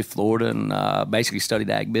 University of Florida, and basically studied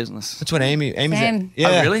ag business. That's what Amy's Same. Yeah.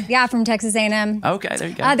 Oh, really? Yeah, from Texas A&M. Okay, there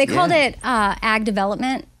you go. They called it ag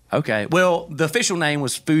development. Okay. Well, the official name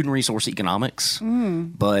was Food and Resource Economics,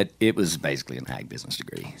 but it was basically an ag business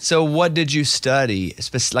degree. So what did you study?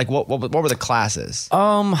 Like what were the classes?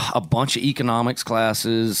 A bunch of economics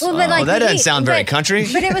classes. Well, but like that doesn't sound very country.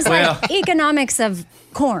 But it was like economics of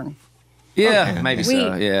corn. Yeah, maybe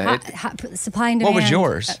so. Yeah. Supply and demand. What was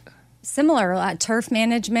yours? Similar, turf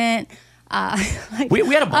management. We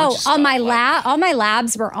had a bunch of stuff. All my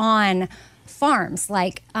labs were on farms.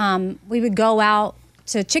 Like we would go out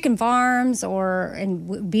to chicken farms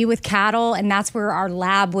and be with cattle, and that's where our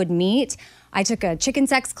lab would meet. I took a chicken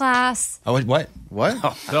sex class. Oh, what?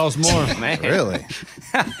 Oh, tell us more. Man. Really?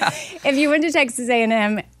 If you went to Texas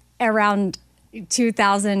A&M around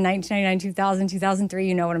 2000, 1999, 2000, 2003,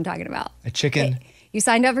 you know what I'm talking about. A chicken. You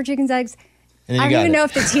signed up for chicken sex. And then I you don't even got know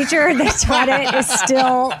if the teacher that taught it is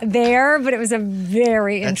still there, but it was a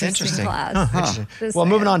very interesting class. Interesting. Well,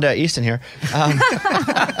 moving on to Easton here.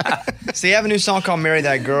 So you have a new song called Marry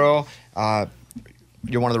That Girl.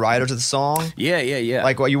 You're one of the writers of the song. Yeah.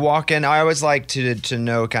 Like, you walk in, I always like to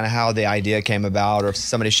know kind of how the idea came about, or if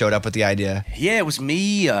somebody showed up with the idea. Yeah, it was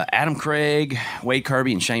me, Adam Craig, Wade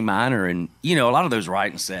Kirby, and Shane Miner. And, a lot of those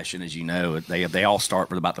writing sessions, as you know, they all start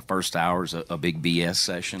for about the first hours, a big BS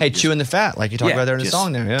session. Hey, chewing the fat, like you talked about there in the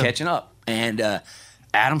song there. Yeah. Catching up. And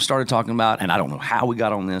Adam started talking about, and I don't know how we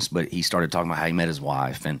got on this, but he started talking about how he met his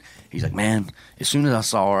wife. And he's like, man, as soon as I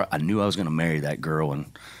saw her, I knew I was going to marry that girl. And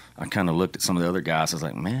I kind of looked at some of the other guys. I was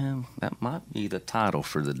like, man, that might be the title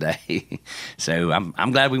for the day. So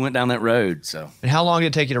I'm glad we went down that road. So. And how long did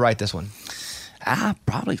it take you to write this one?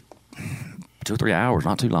 Probably 2 or 3 hours,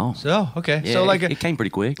 not too long. So, okay. Yeah, so like it came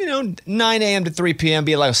pretty quick. 9 a.m. to 3 p.m.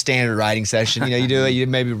 be like a standard writing session. You do it, you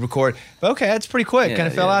maybe record. But okay, that's pretty quick. Kind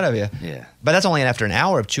of fell out of you. Yeah. But that's only after an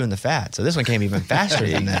hour of chewing the fat. So this one came even faster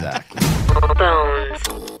than that.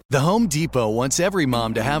 The Home Depot wants every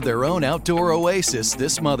mom to have their own outdoor oasis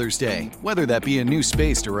this Mother's Day, whether that be a new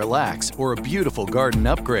space to relax or a beautiful garden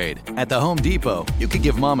upgrade. At the Home Depot, you could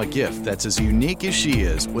give mom a gift that's as unique as she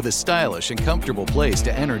is, with a stylish and comfortable place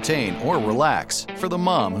to entertain or relax for the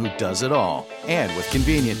mom who does it all. And with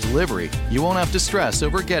convenient delivery, you won't have to stress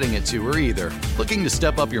over getting it to her either. Looking to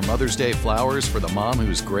step up your Mother's Day flowers for the mom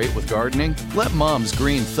who's great with gardening? Let Mom's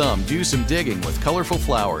Green Thumb do some digging with colorful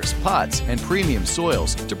flowers, pots, and premium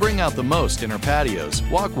soils to bring out the most in her patios,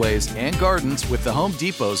 walkways, and gardens with the Home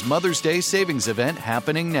Depot's Mother's Day Savings Event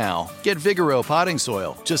happening now. Get Vigoro potting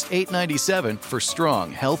soil, just $8.97 for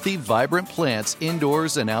strong, healthy, vibrant plants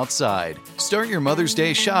indoors and outside. Start your Mother's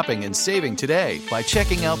Day shopping and saving today by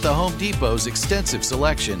checking out the Home Depot's extensive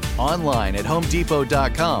selection online at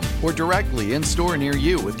homedepot.com or directly in store near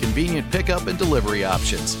you with convenient pickup and delivery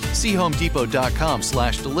options. See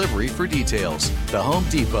homedepot.com/delivery for details. The Home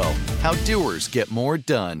Depot, how doers get more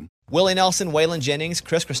done. Willie Nelson, Waylon Jennings,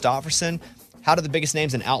 Chris Christopherson. How did the biggest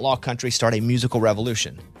names in outlaw country start a musical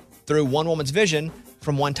revolution? Through one woman's vision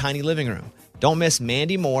from one tiny living room. Don't miss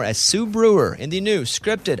Mandy Moore as Sue Brewer in the new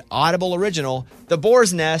scripted Audible original, The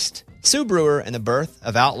Boar's Nest, Sue Brewer and the Birth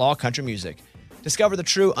of Outlaw Country Music. Discover the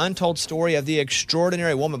true untold story of the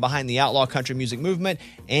extraordinary woman behind the outlaw country music movement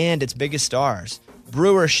and its biggest stars.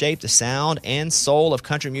 Brewer shaped the sound and soul of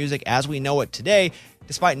country music as we know it today,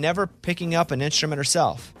 despite never picking up an instrument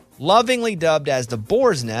herself. Lovingly dubbed as the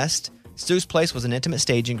Boar's Nest, Sue's place was an intimate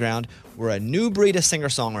staging ground where a new breed of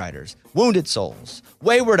singer-songwriters, wounded souls,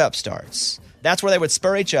 wayward upstarts, that's where they would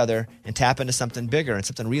spur each other and tap into something bigger and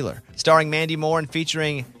something realer. Starring Mandy Moore and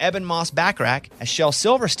featuring Eben Moss Backrack as Shel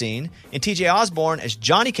Silverstein and TJ Osborne as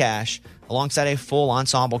Johnny Cash, alongside a full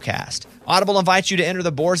ensemble cast. Audible invites you to enter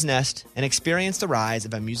the Boar's Nest and experience the rise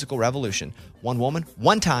of a musical revolution. One woman,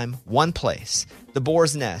 one time, one place. The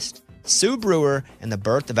Boar's Nest. Sue Brewer and the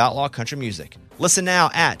Birth of Outlaw Country Music. Listen now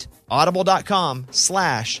at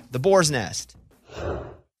audible.com/theboarsnest.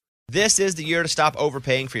 This is the year to stop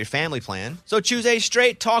overpaying for your family plan. So choose a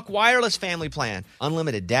Straight Talk Wireless family plan.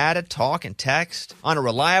 Unlimited data, talk, and text on a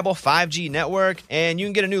reliable 5G network. And you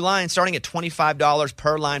can get a new line starting at $25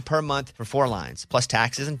 per line per month for 4 lines, plus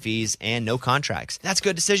taxes and fees and no contracts. That's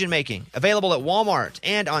good decision making. Available at Walmart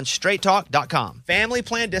and on straighttalk.com. Family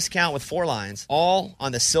plan discount with 4 lines, all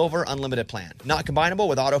on the Silver Unlimited plan. Not combinable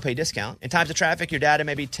with auto pay discount. In times of traffic, your data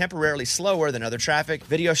may be temporarily slower than other traffic.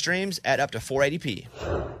 Video streams at up to 480p.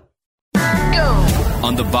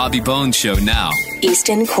 On the Bobby Bones Show now.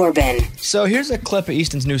 Easton Corbin. So here's a clip of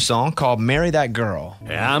Easton's new song called Marry That Girl.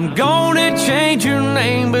 I'm gonna change her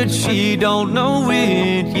name, but she don't know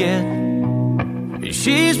it yet.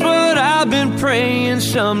 She's what I've been praying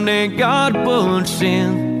someday God would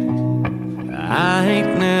send. I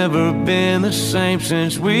ain't never been the same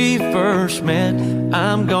since we first met.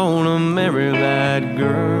 I'm gonna marry that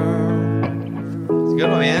girl. It's a good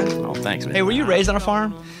one, man. Oh, thanks, man. Hey, were you raised on a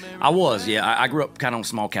farm? I was, yeah. I grew up kind of on a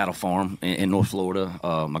small cattle farm in North Florida.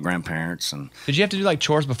 My grandparents and. Did you have to do like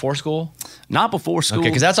chores before school? Not before school. Okay,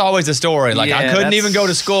 because that's always the story. Like I couldn't even go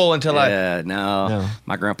to school until no.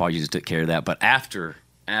 My grandpa usually took care of that. But after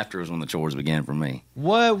was when the chores began for me.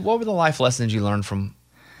 What were the life lessons you learned from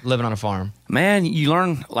living on a farm? Man, you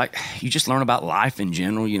just learn about life in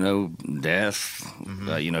general. You know, death.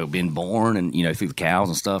 Being born, and through the cows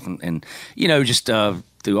and stuff, and just.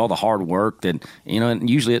 Through all the hard work that, and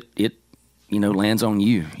usually it lands on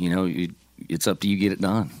you. It's up to you to get it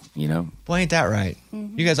done, Well, ain't that right?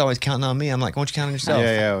 Mm-hmm. You guys always counting on me. I'm like, why don't you count on yourself?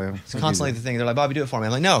 Yeah. It's constantly the thing. They're like, Bobby, do it for me.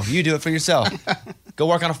 I'm like, no, you do it for yourself. Go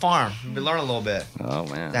work on a farm. Learn a little bit. Oh,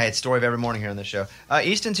 man. Hey, it's story of every morning here on this show.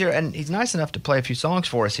 Easton's here, and he's nice enough to play a few songs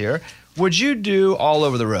for us here. Would you do All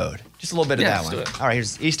Over the Road? Just a little bit of that one. Let's do it. All right,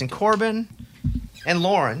 here's Easton Corbin and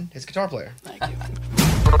Lauren, his guitar player. Thank you.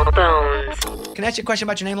 Can I ask you a question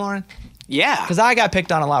about your name, Lauren? Yeah. Because I got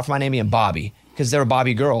picked on a lot for my name being Bobby, because there were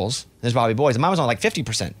Bobby girls, there's Bobby boys, and mine was only like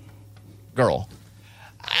 50% girl.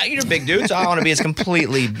 You're a big dude, so I want to be as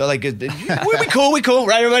completely, but like, we cool,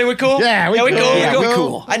 right? Everybody, we cool? Yeah, we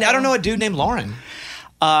cool. I don't know a dude named Lauren.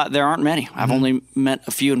 There aren't many. I've only met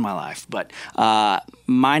a few in my life, but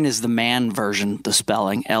mine is the man version, the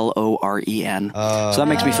spelling, Loren. So that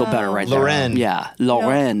makes me feel better right Loren. there. Yeah,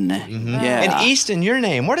 Loren. Mm-hmm. Yeah. And Easton, your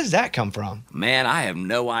name, where does that come from? Man, I have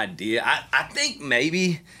no idea. I think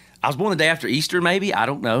maybe I was born the day after Easter, maybe. I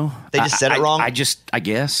don't know. They just said it wrong? I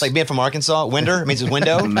guess. Like being from Arkansas, Winder means it's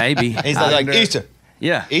window? Maybe. He's like Easter.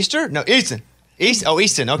 Yeah. Easter? No, Easton.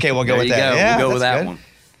 Easton. Okay, we'll go with that. Go. Yeah, we'll go with that good. one.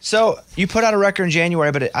 So you put out a record in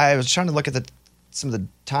January, but I was trying to look at some of the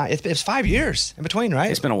time. It's 5 years in between, right?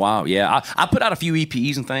 It's been a while, yeah. I put out a few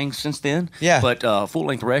EPs and things since then. Yeah. But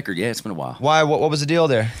full-length record, yeah, it's been a while. Why? What was the deal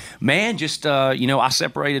there? Man, just, I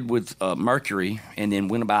separated with Mercury and then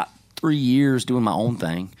went about 3 years doing my own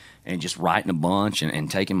thing and just writing a bunch and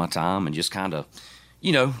taking my time and just kind of,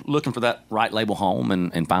 looking for that right label home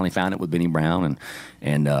and finally found it with Benny Brown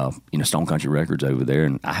and Stone Country Records over there.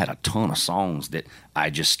 And I had a ton of songs that I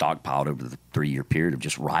just stockpiled over the 3-year period of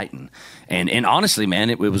just writing. And honestly, man,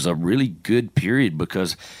 it was a really good period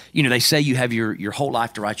because, they say you have your whole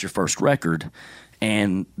life to write your first record.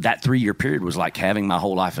 And that 3-year period was like having my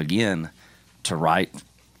whole life again to write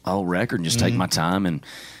a whole record and just take my time and,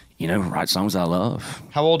 write songs I love.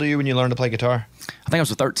 How old are you when you learned to play guitar? I think I was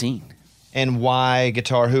 13. And why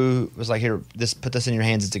guitar? Who was like, here, put this in your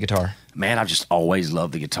hands, it's a guitar? Man, I've just always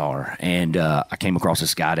loved the guitar. And I came across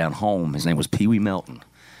this guy down home. His name was Pee Wee Melton.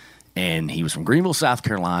 And he was from Greenville, South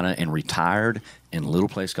Carolina, and retired in a little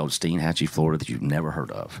place called Steinhatchee, Florida, that you've never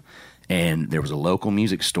heard of. And there was a local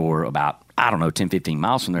music store about, 10, 15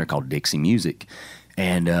 miles from there called Dixie Music.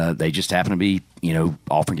 And they just happened to be,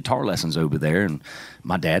 offering guitar lessons over there. And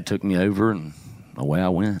my dad took me over, and away I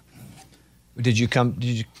went. Did you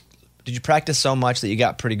practice so much that you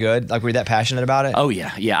got pretty good? Like, were you that passionate about it? Oh,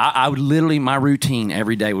 yeah. Yeah, I would literally, my routine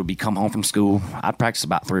every day would be come home from school. I'd practice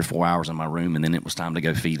about 3 or 4 hours in my room, and then it was time to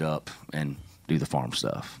go feed up and do the farm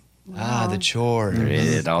stuff. Ah, the chores. There it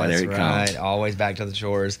is. Oh, That's there it right. comes. Always back to the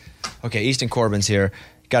chores. Okay, Easton Corbin's here.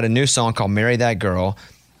 Got a new song called Marry That Girl.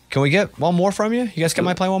 Can we get one more from you? You guys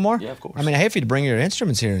mind playing one more? Yeah, of course. I mean, I hate for you to bring your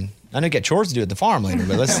instruments here. And I know you get chores to do at the farm later,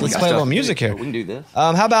 but let's play a little music here. We can do this.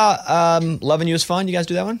 How about Loving You Is Fun? You guys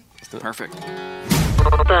do that one? Perfect.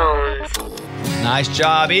 Nice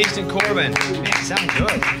job, Easton Corbin. Man, sound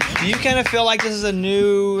good. Do you kind of feel like this is a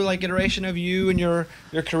new iteration of you and your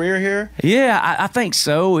career here? Yeah, I think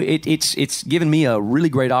so. It's given me a really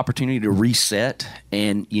great opportunity to reset.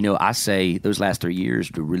 And, I say those last 3 years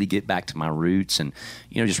to really get back to my roots and,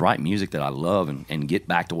 just write music that I love and get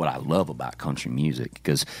back to what I love about country music.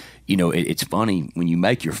 Because, it's funny when you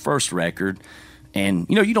make your first record And,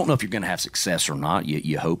 you don't know if you're going to have success or not.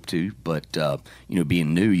 You hope to, but,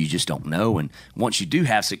 being new, you just don't know. And once you do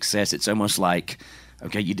have success, it's almost like,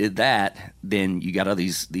 okay, you did that, then you got all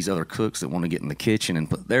these other cooks that want to get in the kitchen and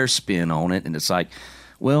put their spin on it. And it's like,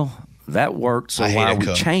 well, that worked, so why are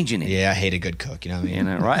we changing it? Yeah, I hate a good cook, you know what I mean?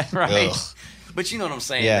 Right. But you know what I'm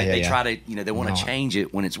saying? They try to, they want to change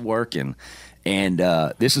it when it's working. And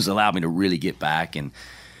this has allowed me to really get back and,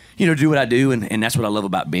 do what I do, and that's what I love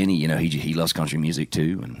about Benny. He loves country music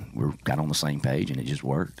too, and we're kind of on the same page, and it just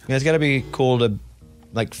worked. Yeah, it's got to be cool to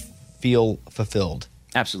feel fulfilled.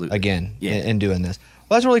 Absolutely. Again, in doing this.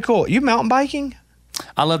 Well, that's really cool. You mountain biking?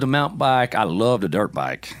 I love to mountain bike. I love to dirt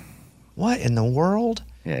bike. What in the world?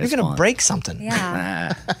 Yeah, you're going to break something.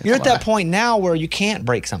 Yeah. You're at that point now where you can't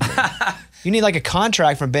break something. You need a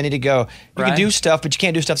contract from Benny to go. You can do stuff, but you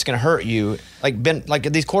can't do stuff that's going to hurt you. Like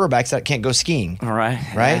these quarterbacks that can't go skiing. All right.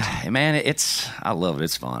 Right? Yeah, man, I love it.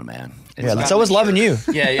 It's fun, man. So is loving you.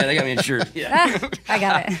 Yeah, they got me insured. Yeah. I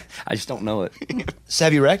got it. I just don't know it. So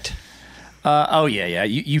have you wrecked? Oh yeah.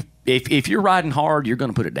 If you're riding hard, you're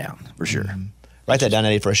going to put it down for sure. Mm-hmm. Write that down,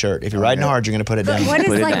 Eddie, for a shirt. If you're riding hard, you're going to put it down. What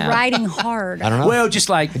is riding hard? I don't know. Well, just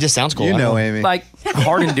it just sounds cool. Amy. Like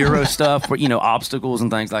hard enduro stuff, where obstacles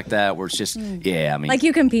and things like that. Where it's just Like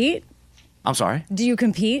you compete? I'm sorry. Do you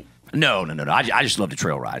compete? No. I just love to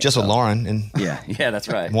trail ride. Just with Lauren and yeah, that's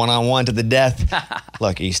right. 1-on-1 to the death.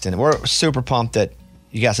 Look, Easton, we're super pumped that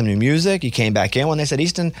you got some new music. You came back in when they said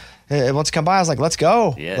Easton wants to come by. I was like, let's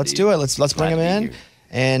go. Yeah, let's do it. Let's bring him in. Here.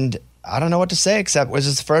 And I don't know what to say except this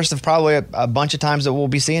is the first of probably a bunch of times that we'll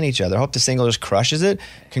be seeing each other. I hope the single just crushes it.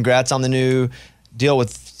 Congrats on the new deal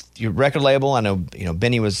with your record label. I know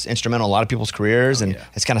Benny was instrumental in a lot of people's careers, and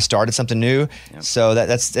it's kind of started something new. Yep. So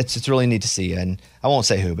it's really neat to see. And I won't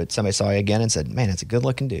say who, but somebody saw you again and said, "Man, that's a good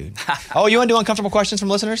looking dude." Oh, you want to do uncomfortable questions from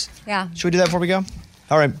listeners? Yeah. Should we do that before we go?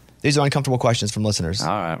 All right. These are uncomfortable questions from listeners. All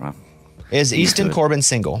right, Rob. Is Easton Corbin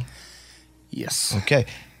single? Yes. Okay.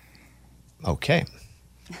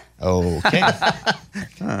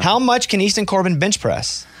 How much can Easton Corbin bench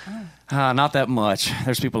press? Not that much.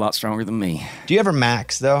 There's people a lot stronger than me. Do you ever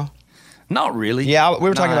max, though? Not really. Yeah, we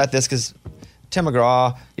were talking about this because Tim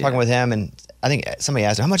McGraw, talking with him, and I think somebody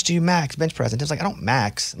asked him, how much do you max bench press? And Tim's like, I don't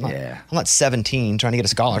max. I'm not 17 trying to get a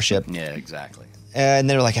scholarship. Yeah, exactly. And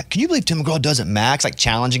they were like, can you believe Tim McGraw doesn't max? Like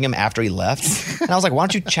challenging him after he left. And I was like, why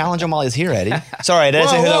don't you challenge him while he's here, Eddie? Sorry, did I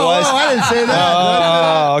say who that was? I didn't say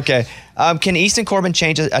that. Oh, okay. Can Easton Corbin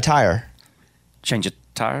change a tire? Change a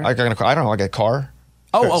tire? I don't know, like a car?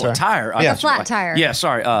 A tire. A flat tire. Yeah,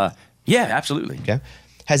 sorry. Yeah, absolutely. Okay.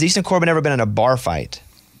 Has Easton Corbin ever been in a bar fight?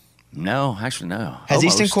 No, actually, no. Has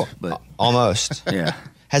Almost, Easton Corbin almost? Yeah.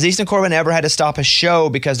 Has Easton Corbin ever had to stop a show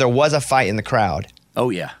because there was a fight in the crowd? Oh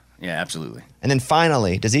yeah, absolutely. And then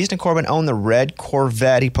finally, does Easton Corbin own the red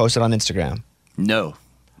Corvette he posted on Instagram? No.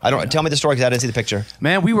 Tell me the story because I didn't see the picture.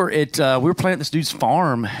 Man, we were playing at this dude's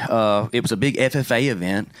farm. It was a big FFA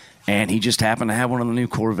event, and he just happened to have one of the new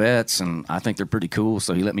Corvettes, and I think they're pretty cool.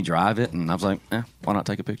 So he let me drive it, and I was like, why not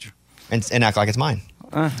take a picture and act like it's mine?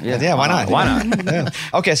 Yeah, why not? Why not? Yeah.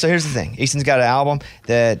 Okay, so here's the thing. Easton's got an album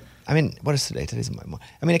that what is today?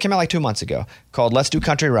 It came out like 2 months ago called "Let's Do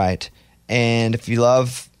Country Right." And if you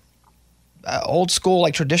love old school,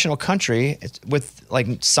 traditional country, it's with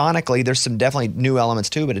sonically, there's some definitely new elements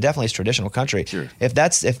too, but it definitely is traditional country. Sure. If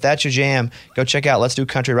that's your jam, go check out Let's Do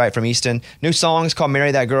Country Right from Easton. New songs called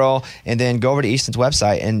Marry That Girl, and then go over to Easton's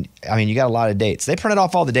website, and you got a lot of dates. They printed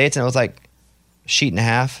off all the dates, and it was like a sheet and a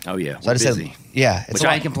half. Oh yeah, so I just busy. said, yeah, which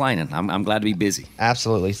I ain't complaining. I'm glad to be busy.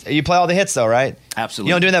 Absolutely. You play all the hits though, right? Absolutely.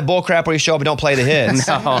 You don't do that bull crap where you show up and don't play the hits.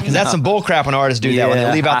 No, that's some bull crap when artists do that when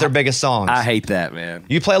they leave out their biggest songs. I hate that, man.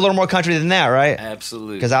 You play a little more country than that, right?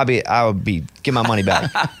 Absolutely. Because I would be get my money back.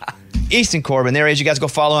 Easton Corbin, there he is. You guys go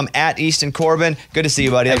follow him at Easton Corbin. Good to see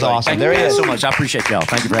you, buddy. That was awesome. There he is. So much. I appreciate y'all.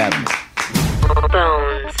 Thank you for having me.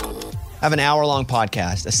 I have an hour-long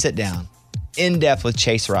podcast, a sit-down, in-depth with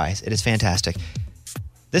Chase Rice. It is fantastic.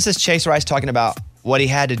 This is Chase Rice talking about what he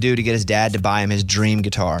had to do to get his dad to buy him his dream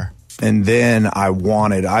guitar. And then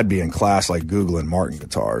I'd be in class Googling Martin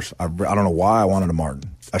guitars. I don't know why I wanted a Martin.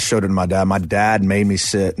 I showed it to my dad. My dad made me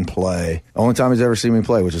sit and play. The only time he's ever seen me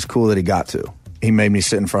play, which is cool that he got to. He made me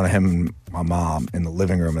sit in front of him and my mom in the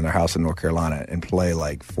living room in their house in North Carolina and play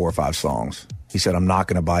 4 or 5 songs. He said, I'm not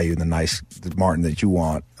going to buy you the Martin that you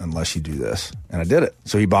want unless you do this. And I did it.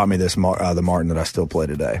 So he bought me the Martin that I still play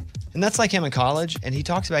today. And that's like him in college. And he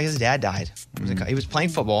talks about his dad died. He was playing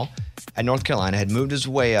football at North Carolina, had moved his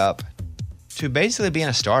way up to basically being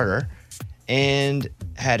a starter, and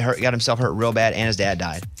got himself hurt real bad, and his dad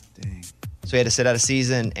died. Dang. So he had to sit out a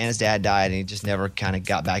season, and his dad died, and he just never kind of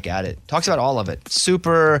got back at it. Talks about all of it.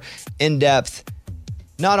 Super in-depth,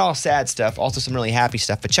 Not all sad stuff, also some really happy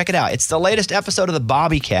stuff, but check it out. It's the latest episode of the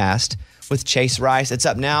Bobby Cast with Chase Rice. It's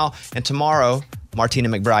up now, and tomorrow, Martina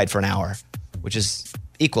McBride for an hour, which is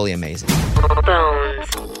equally amazing.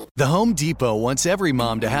 The Home Depot wants every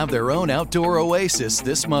mom to have their own outdoor oasis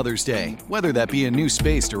this Mother's Day, whether that be a new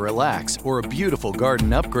space to relax or a beautiful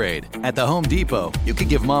garden upgrade. At the Home Depot, you could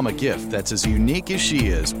give mom a gift that's as unique as she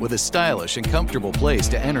is, with a stylish and comfortable place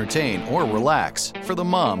to entertain or relax for the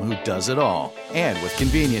mom who does it all. And with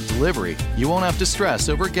convenient delivery, you won't have to stress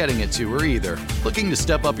over getting it to her either. Looking to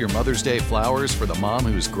step up your Mother's Day flowers for the mom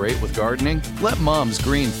who's great with gardening? Let Mom's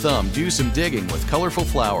green thumb do some digging with colorful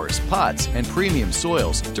flowers, pots, and premium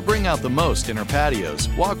soils to bring out the most in her patios,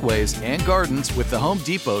 walkways, and gardens with the Home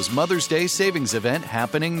Depot's Mother's Day Savings Event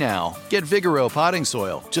happening now. Get Vigoro potting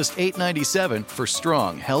soil, just $8.97 for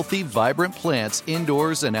strong, healthy, vibrant plants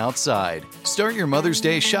indoors and outside. Start your Mother's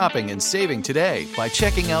Day shopping and saving today by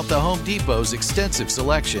checking out the Home Depot's extensive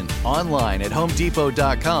selection online at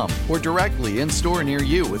homedepot.com or directly in store near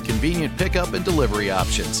you with convenient pickup and delivery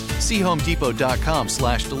options. See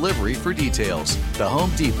homedepot.com/delivery for details. The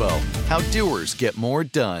Home Depot, how doers get more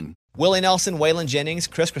done. Willie Nelson, Waylon Jennings,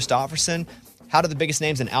 Chris Christopherson. How did the biggest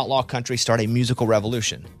names in outlaw country start a musical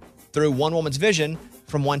revolution? Through one woman's vision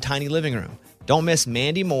from one tiny living room. Don't miss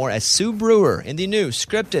Mandy Moore as Sue Brewer in the new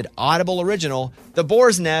scripted Audible original, The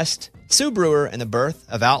Boar's Nest, Sue Brewer and the Birth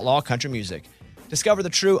of Outlaw Country Music. Discover the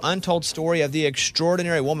true untold story of the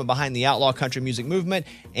extraordinary woman behind the outlaw country music movement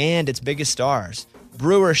and its biggest stars.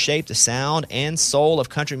 Brewer shaped the sound and soul of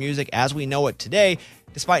country music as we know it today,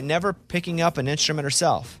 despite never picking up an instrument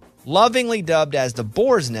herself. Lovingly dubbed as the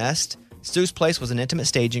Boar's Nest, Sue's place was an intimate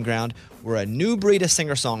staging ground where a new breed of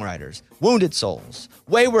singer-songwriters, wounded souls,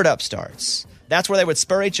 wayward upstarts, that's where they would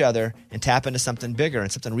spur each other and tap into something bigger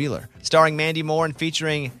and something realer. Starring Mandy Moore and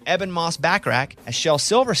featuring Eben Moss Backrack as Shel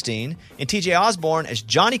Silverstein and TJ Osborne as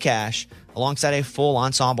Johnny Cash, alongside a full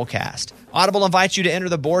ensemble cast. Audible invites you to enter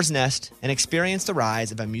the Boar's Nest and experience the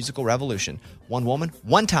rise of a musical revolution. One woman,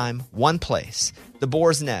 one time, one place. The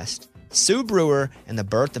Boar's Nest, Sue Brewer, and the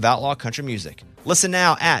birth of outlaw country music. Listen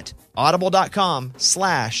now at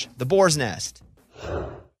audible.com/The Boar's Nest.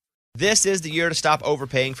 This is the year to stop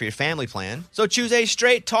overpaying for your family plan. So choose a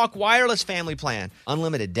Straight Talk wireless family plan.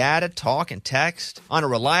 Unlimited data, talk, and text on a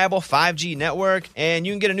reliable 5G network. And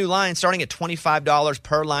you can get a new line starting at $25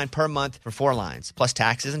 per line per month for 4 lines, plus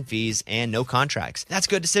taxes and fees and no contracts. That's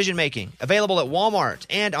good decision making. Available at Walmart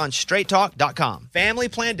and on straighttalk.com. Family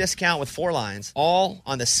plan discount with 4 lines, all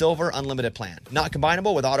on the Silver Unlimited plan. Not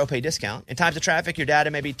combinable with auto pay discount. In times of traffic, your data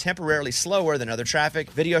may be temporarily slower than other traffic.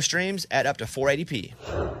 Video streams at up to 480p.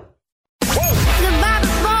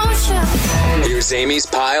 Here's Amy's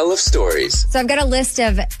pile of stories. So I've got a list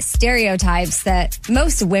of stereotypes that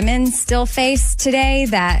most women still face today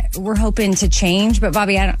that we're hoping to change. But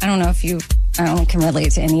Bobby, I don't know if you can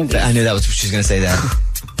relate to any of these. I knew that was she was going to say that.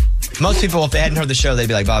 Most people, if they hadn't heard the show, they'd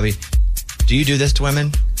be like, Bobby, do you do this to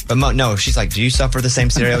women? But no, she's like, do you suffer the same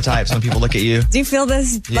stereotypes when people look at you? Do you feel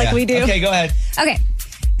this like we do? Okay, go ahead. Okay.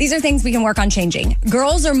 These are things we can work on changing.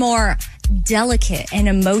 Girls are more delicate and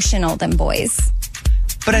emotional than boys.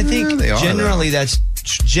 But I think that's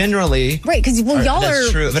generally right, because y'all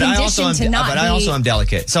are true. But I also am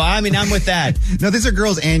delicate. So I mean, I'm with that. No, these are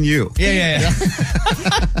girls and you. Yeah.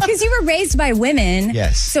 Because you were raised by women.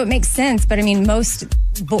 Yes. So it makes sense. But I mean, most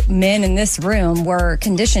men in this room were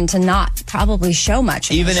conditioned to not probably show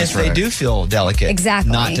much. Even if they do feel delicate.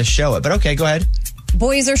 Exactly. Not to show it. But okay, go ahead.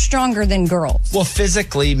 Boys are stronger than girls. Well,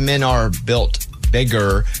 physically, men are built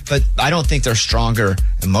bigger, but I don't think they're stronger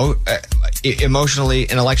emotionally,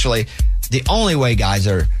 intellectually. The only way guys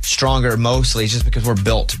are stronger mostly is just because we're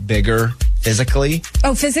built bigger physically.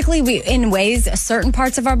 Oh, physically, we in ways certain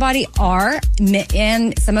parts of our body are,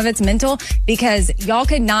 and some of it's mental, because y'all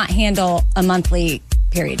could not handle a monthly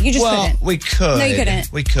period. You just couldn't. We could. No, you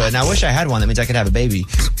couldn't. We could. And I wish I had one. That means I could have a baby.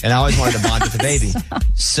 And I always wanted to bond with the baby.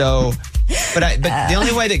 So, but the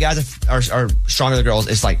only way that guys are stronger than girls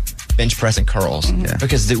is like bench press and curls,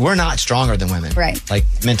 because we're not stronger than women, right? Like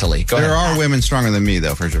mentally. There are women stronger than me,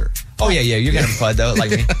 though, for sure. Oh yeah, you're gonna bud though,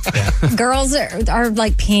 like me. Yeah. Girls are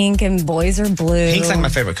like pink and boys are blue. Pink's like my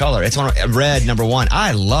favorite color. It's red, number one.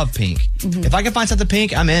 I love pink. Mm-hmm. If I can find something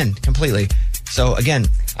pink, I'm in completely. So again,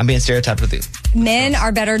 I'm being stereotyped with you. Men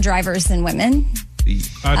are better drivers than women.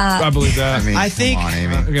 I believe that. I think come on,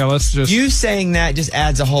 Amy. Let's just. You saying that just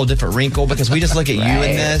adds a whole different wrinkle, because we just look at you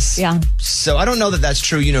in this. Yeah. So I don't know that that's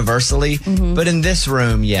true universally, but in this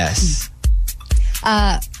room, yes.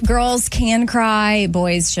 Girls can cry,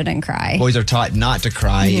 boys shouldn't cry. Boys are taught not to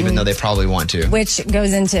cry, even though they probably want to. Which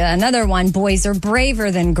goes into another one. Boys are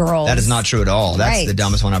braver than girls. That is not true at all. That's the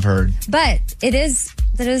dumbest one I've heard. But it is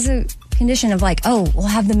that is a condition of like, oh, we'll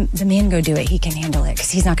have the man go do it. He can handle it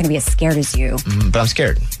because he's not going to be as scared as you. But I'm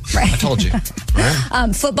scared. Right. I told you.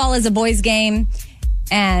 Right? Football is a boys' game,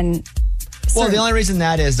 and well, the only reason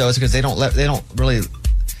that is though is because they don't really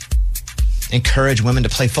encourage women to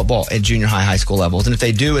play football at junior high school levels, and if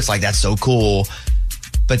they do, it's like that's so cool.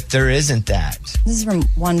 But there isn't that. This is from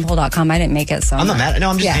onepoll.com. I didn't make it, so I'm not mad. No,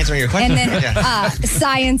 I'm just answering your question. And then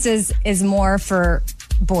science is more for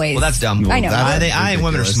boys. Well, that's dumb. I know. I think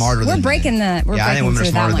women are smarter than breaking men. the. I think women are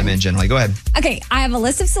smarter than men generally. Go ahead. Okay, I have a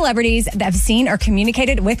list of celebrities that have seen or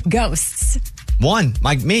communicated with ghosts. One,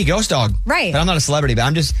 like me, Ghost Dog. Right. But I'm not a celebrity, but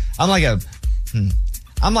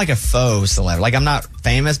I'm like a faux celebrity. Like I'm not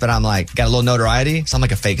famous, but I'm like got a little notoriety, so I'm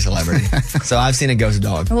like a fake celebrity. So I've seen a ghost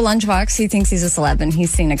dog. Well, Lunchbox, he thinks he's a celeb and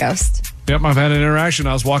he's seen a ghost. Yep, I've had an interaction.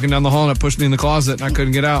 I was walking down the hall and it pushed me in the closet and I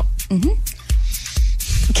couldn't get out.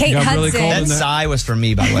 Mm-hmm. Kate Hudson. That sigh was for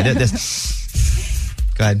me, by the way.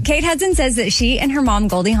 Go ahead. Kate Hudson says that she and her mom,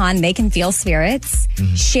 Goldie Hawn, they can feel spirits.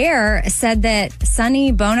 Cher said that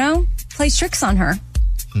Sonny Bono plays tricks on her.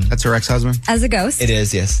 That's her ex-husband? As a ghost. It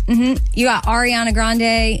is, yes. You got Ariana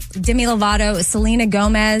Grande, Demi Lovato, Selena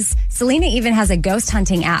Gomez. Selena even has a ghost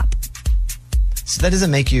hunting app. So that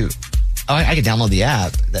doesn't make you... Oh, I could download the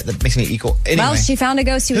app. That makes me equal. Anyway, well, she found a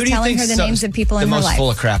ghost who was telling her the names of people in her life. The most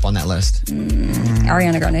full of crap on that list?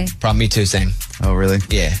 Ariana Grande. Probably me too, same. Oh, really?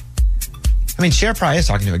 Yeah. I mean, Cher probably is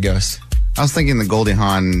talking to a ghost. I was thinking the Goldie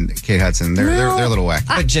Hawn, Kate Hudson, they're a little wacky.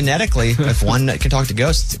 But genetically, if one can talk to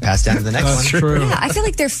ghosts, it passed down to the next one. True. Yeah, I feel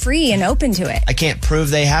like they're free and open to it. I can't prove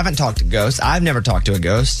they haven't talked to ghosts. I've never talked to a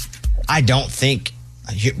ghost. I don't think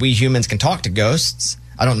we humans can talk to ghosts.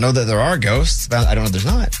 I don't know that there are ghosts, but I don't know if there's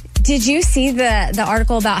not. Did you see the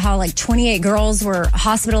article about how like 28 girls were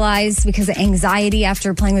hospitalized because of anxiety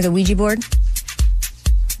after playing with a Ouija board?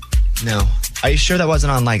 No. Are you sure that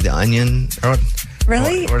wasn't on like The Onion or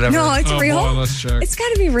really? Or whatever? No, it's real. Boy, let's check. It's got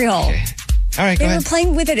to be real. Okay. All right, go They ahead. were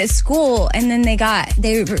playing with it at school, and then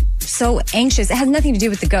they were so anxious. It has nothing to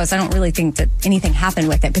do with the ghost. I don't really think that anything happened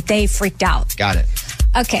with it, but they freaked out. Got it.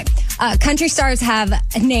 Okay. Country stars have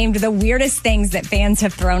named the weirdest things that fans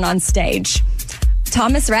have thrown on stage.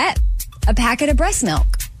 Thomas Rhett, a packet of breast milk.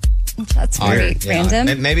 That's very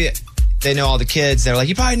random. Maybe they know all the kids. They're like,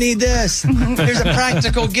 you probably need this. Here's a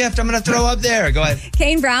practical gift I'm going to throw up there. Go ahead.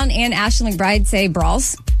 Kane Brown and Ashley McBride say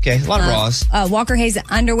bras. Okay, a lot of bras. Walker Hayes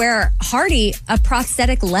underwear. Hardy, a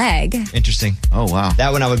prosthetic leg. Interesting. Oh, wow.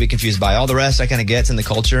 That one I would be confused by. All the rest I kind of get in the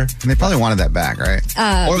culture. And they probably wanted that back, right?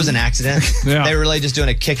 Or it was an accident. Yeah. They were really just doing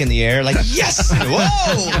a kick in the air. Like, yes!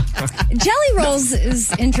 Whoa! Jelly rolls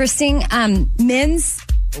is interesting. Men's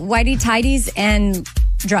whitey tighties and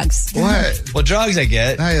drugs. What? Well, drugs I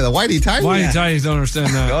get. Hey, the whitey tighty. Whitey tighties don't understand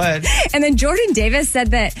that. Go ahead. And then Jordan Davis said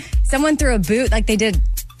that someone threw a boot, like they did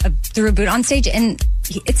threw a boot on stage, and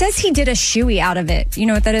it says he did a shoey out of it. You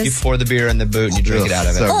know what that is? You pour the beer in the boot and you drink it out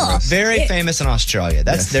of it. So gross. Very famous in Australia.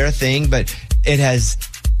 That's their thing, but it has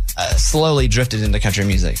slowly drifted into country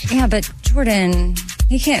music. Yeah, but Jordan,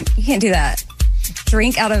 you can't do that.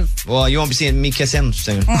 Drink out of... Well, you won't be seeing me kiss him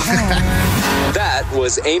soon. That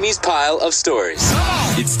was Amy's pile of stories.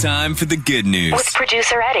 It's time for the good news. With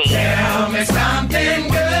producer Eddie. Tell me something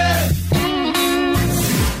good.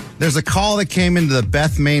 There's a call that came into the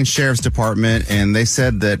Beth, Maine Sheriff's Department, and they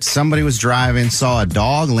said that somebody was driving, saw a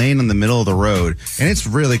dog laying in the middle of the road. And it's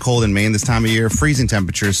really cold in Maine this time of year, freezing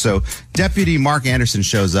temperatures. So Deputy Mark Anderson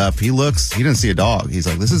shows up. He doesn't see a dog. He's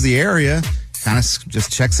like, this is the area. Kind of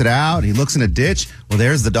just checks it out. He looks in a ditch. Well,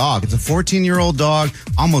 there's the dog. It's a 14-year-old dog,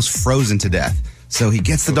 almost frozen to death. So he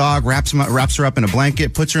gets the dog, wraps her up in a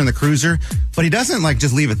blanket, puts her in the cruiser, but he doesn't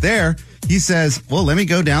just leave it there. He says, well, let me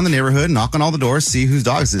go down the neighborhood, knock on all the doors, see whose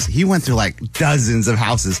dog this is. He went through dozens of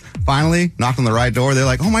houses. Finally, knocked on the right door. They're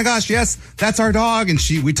like, oh my gosh, yes, that's our dog. And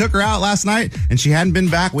we took her out last night and she hadn't been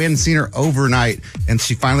back. We hadn't seen her overnight. And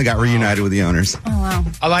she finally got reunited with the owners. Oh, wow.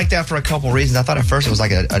 I like that for a couple reasons. I thought at first it was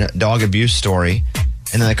like a dog abuse story.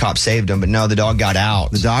 And then the cops saved him. But no, the dog got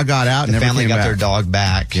out. The dog got out and the family got back. their dog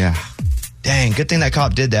back. Yeah. Dang, good thing that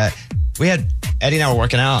cop did that. Eddie and I were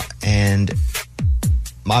working out, and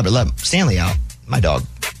Mob let Stanley out, my dog.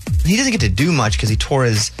 He doesn't get to do much because he tore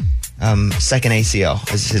his second ACL,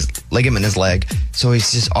 his ligament in his leg. So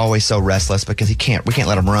he's just always so restless because we can't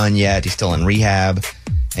let him run yet. He's still in rehab.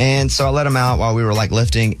 And so I let him out while we were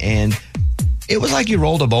lifting, and it was like you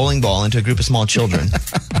rolled a bowling ball into a group of small children.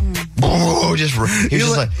 He's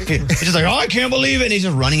just like, oh, I can't believe it. And he's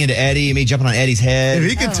just running into Eddie, me jumping on Eddie's head. If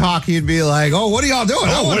he could talk, he'd be like, oh, what are y'all doing?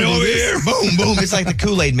 Oh, what over here? Boom, boom. It's like the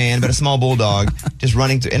Kool-Aid man, but a small bulldog just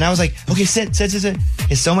running through. And I was like, okay, sit. He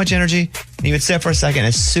has so much energy. And he would sit for a second.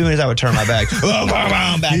 As soon as I would turn my back,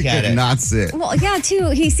 back He at could it. not sit. Well, yeah, too.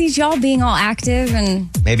 He sees y'all being all active and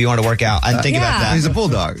Maybe you want to work out. I didn't think about that. He's a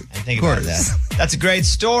bulldog. I didn't think about that. That's a great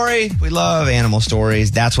story. We love animal stories.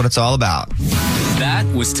 That's what it's all about. That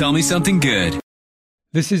was Tell Me Something Good.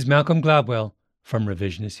 This is Malcolm Gladwell from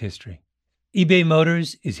Revisionist History. eBay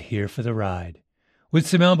Motors is here for the ride. With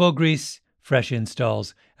some elbow grease, fresh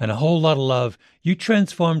installs, and a whole lot of love, you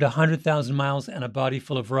transformed 100,000 miles and a body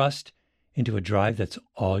full of rust into a drive that's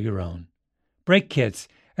all your own. Brake kits,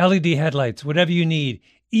 LED headlights, whatever you need,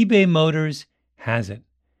 eBay Motors has it.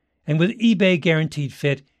 And with eBay Guaranteed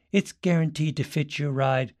Fit, it's guaranteed to fit your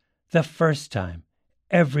ride the first time,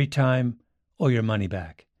 every time, or your money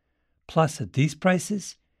back. Plus, at these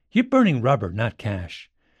prices, you're burning rubber, not cash.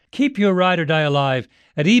 Keep your ride or die alive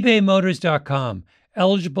at ebaymotors.com.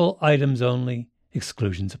 Eligible items only.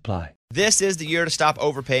 Exclusions apply. This is the year to stop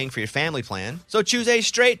overpaying for your family plan. So choose a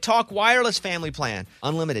Straight Talk wireless family plan.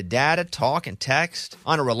 Unlimited data, talk, and text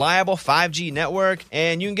on a reliable 5G network.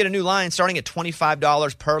 And you can get a new line starting at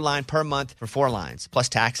 $25 per line per month for 4 lines, plus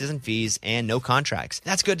taxes and fees and no contracts.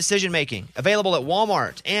 That's good decision making. Available at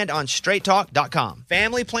Walmart and on straighttalk.com.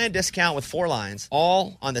 Family plan discount with 4 lines,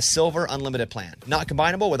 all on the Silver Unlimited plan. Not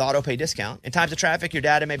combinable with auto pay discount. In times of traffic, your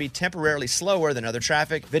data may be temporarily slower than other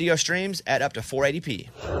traffic. Video streams at up to 480p.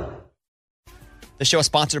 The show is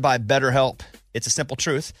sponsored by BetterHelp. It's a simple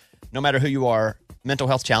truth. No matter who you are, mental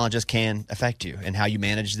health challenges can affect you, and how you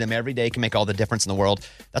manage them every day can make all the difference in the world.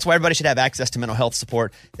 That's why everybody should have access to mental health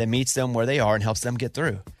support that meets them where they are and helps them get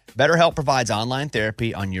through. BetterHelp provides online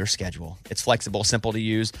therapy on your schedule. It's flexible, simple to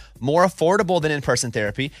use, more affordable than in-person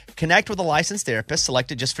therapy. Connect with a licensed therapist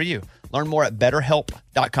selected just for you. Learn more at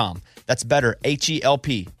BetterHelp.com. That's better,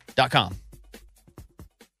 HELP.com.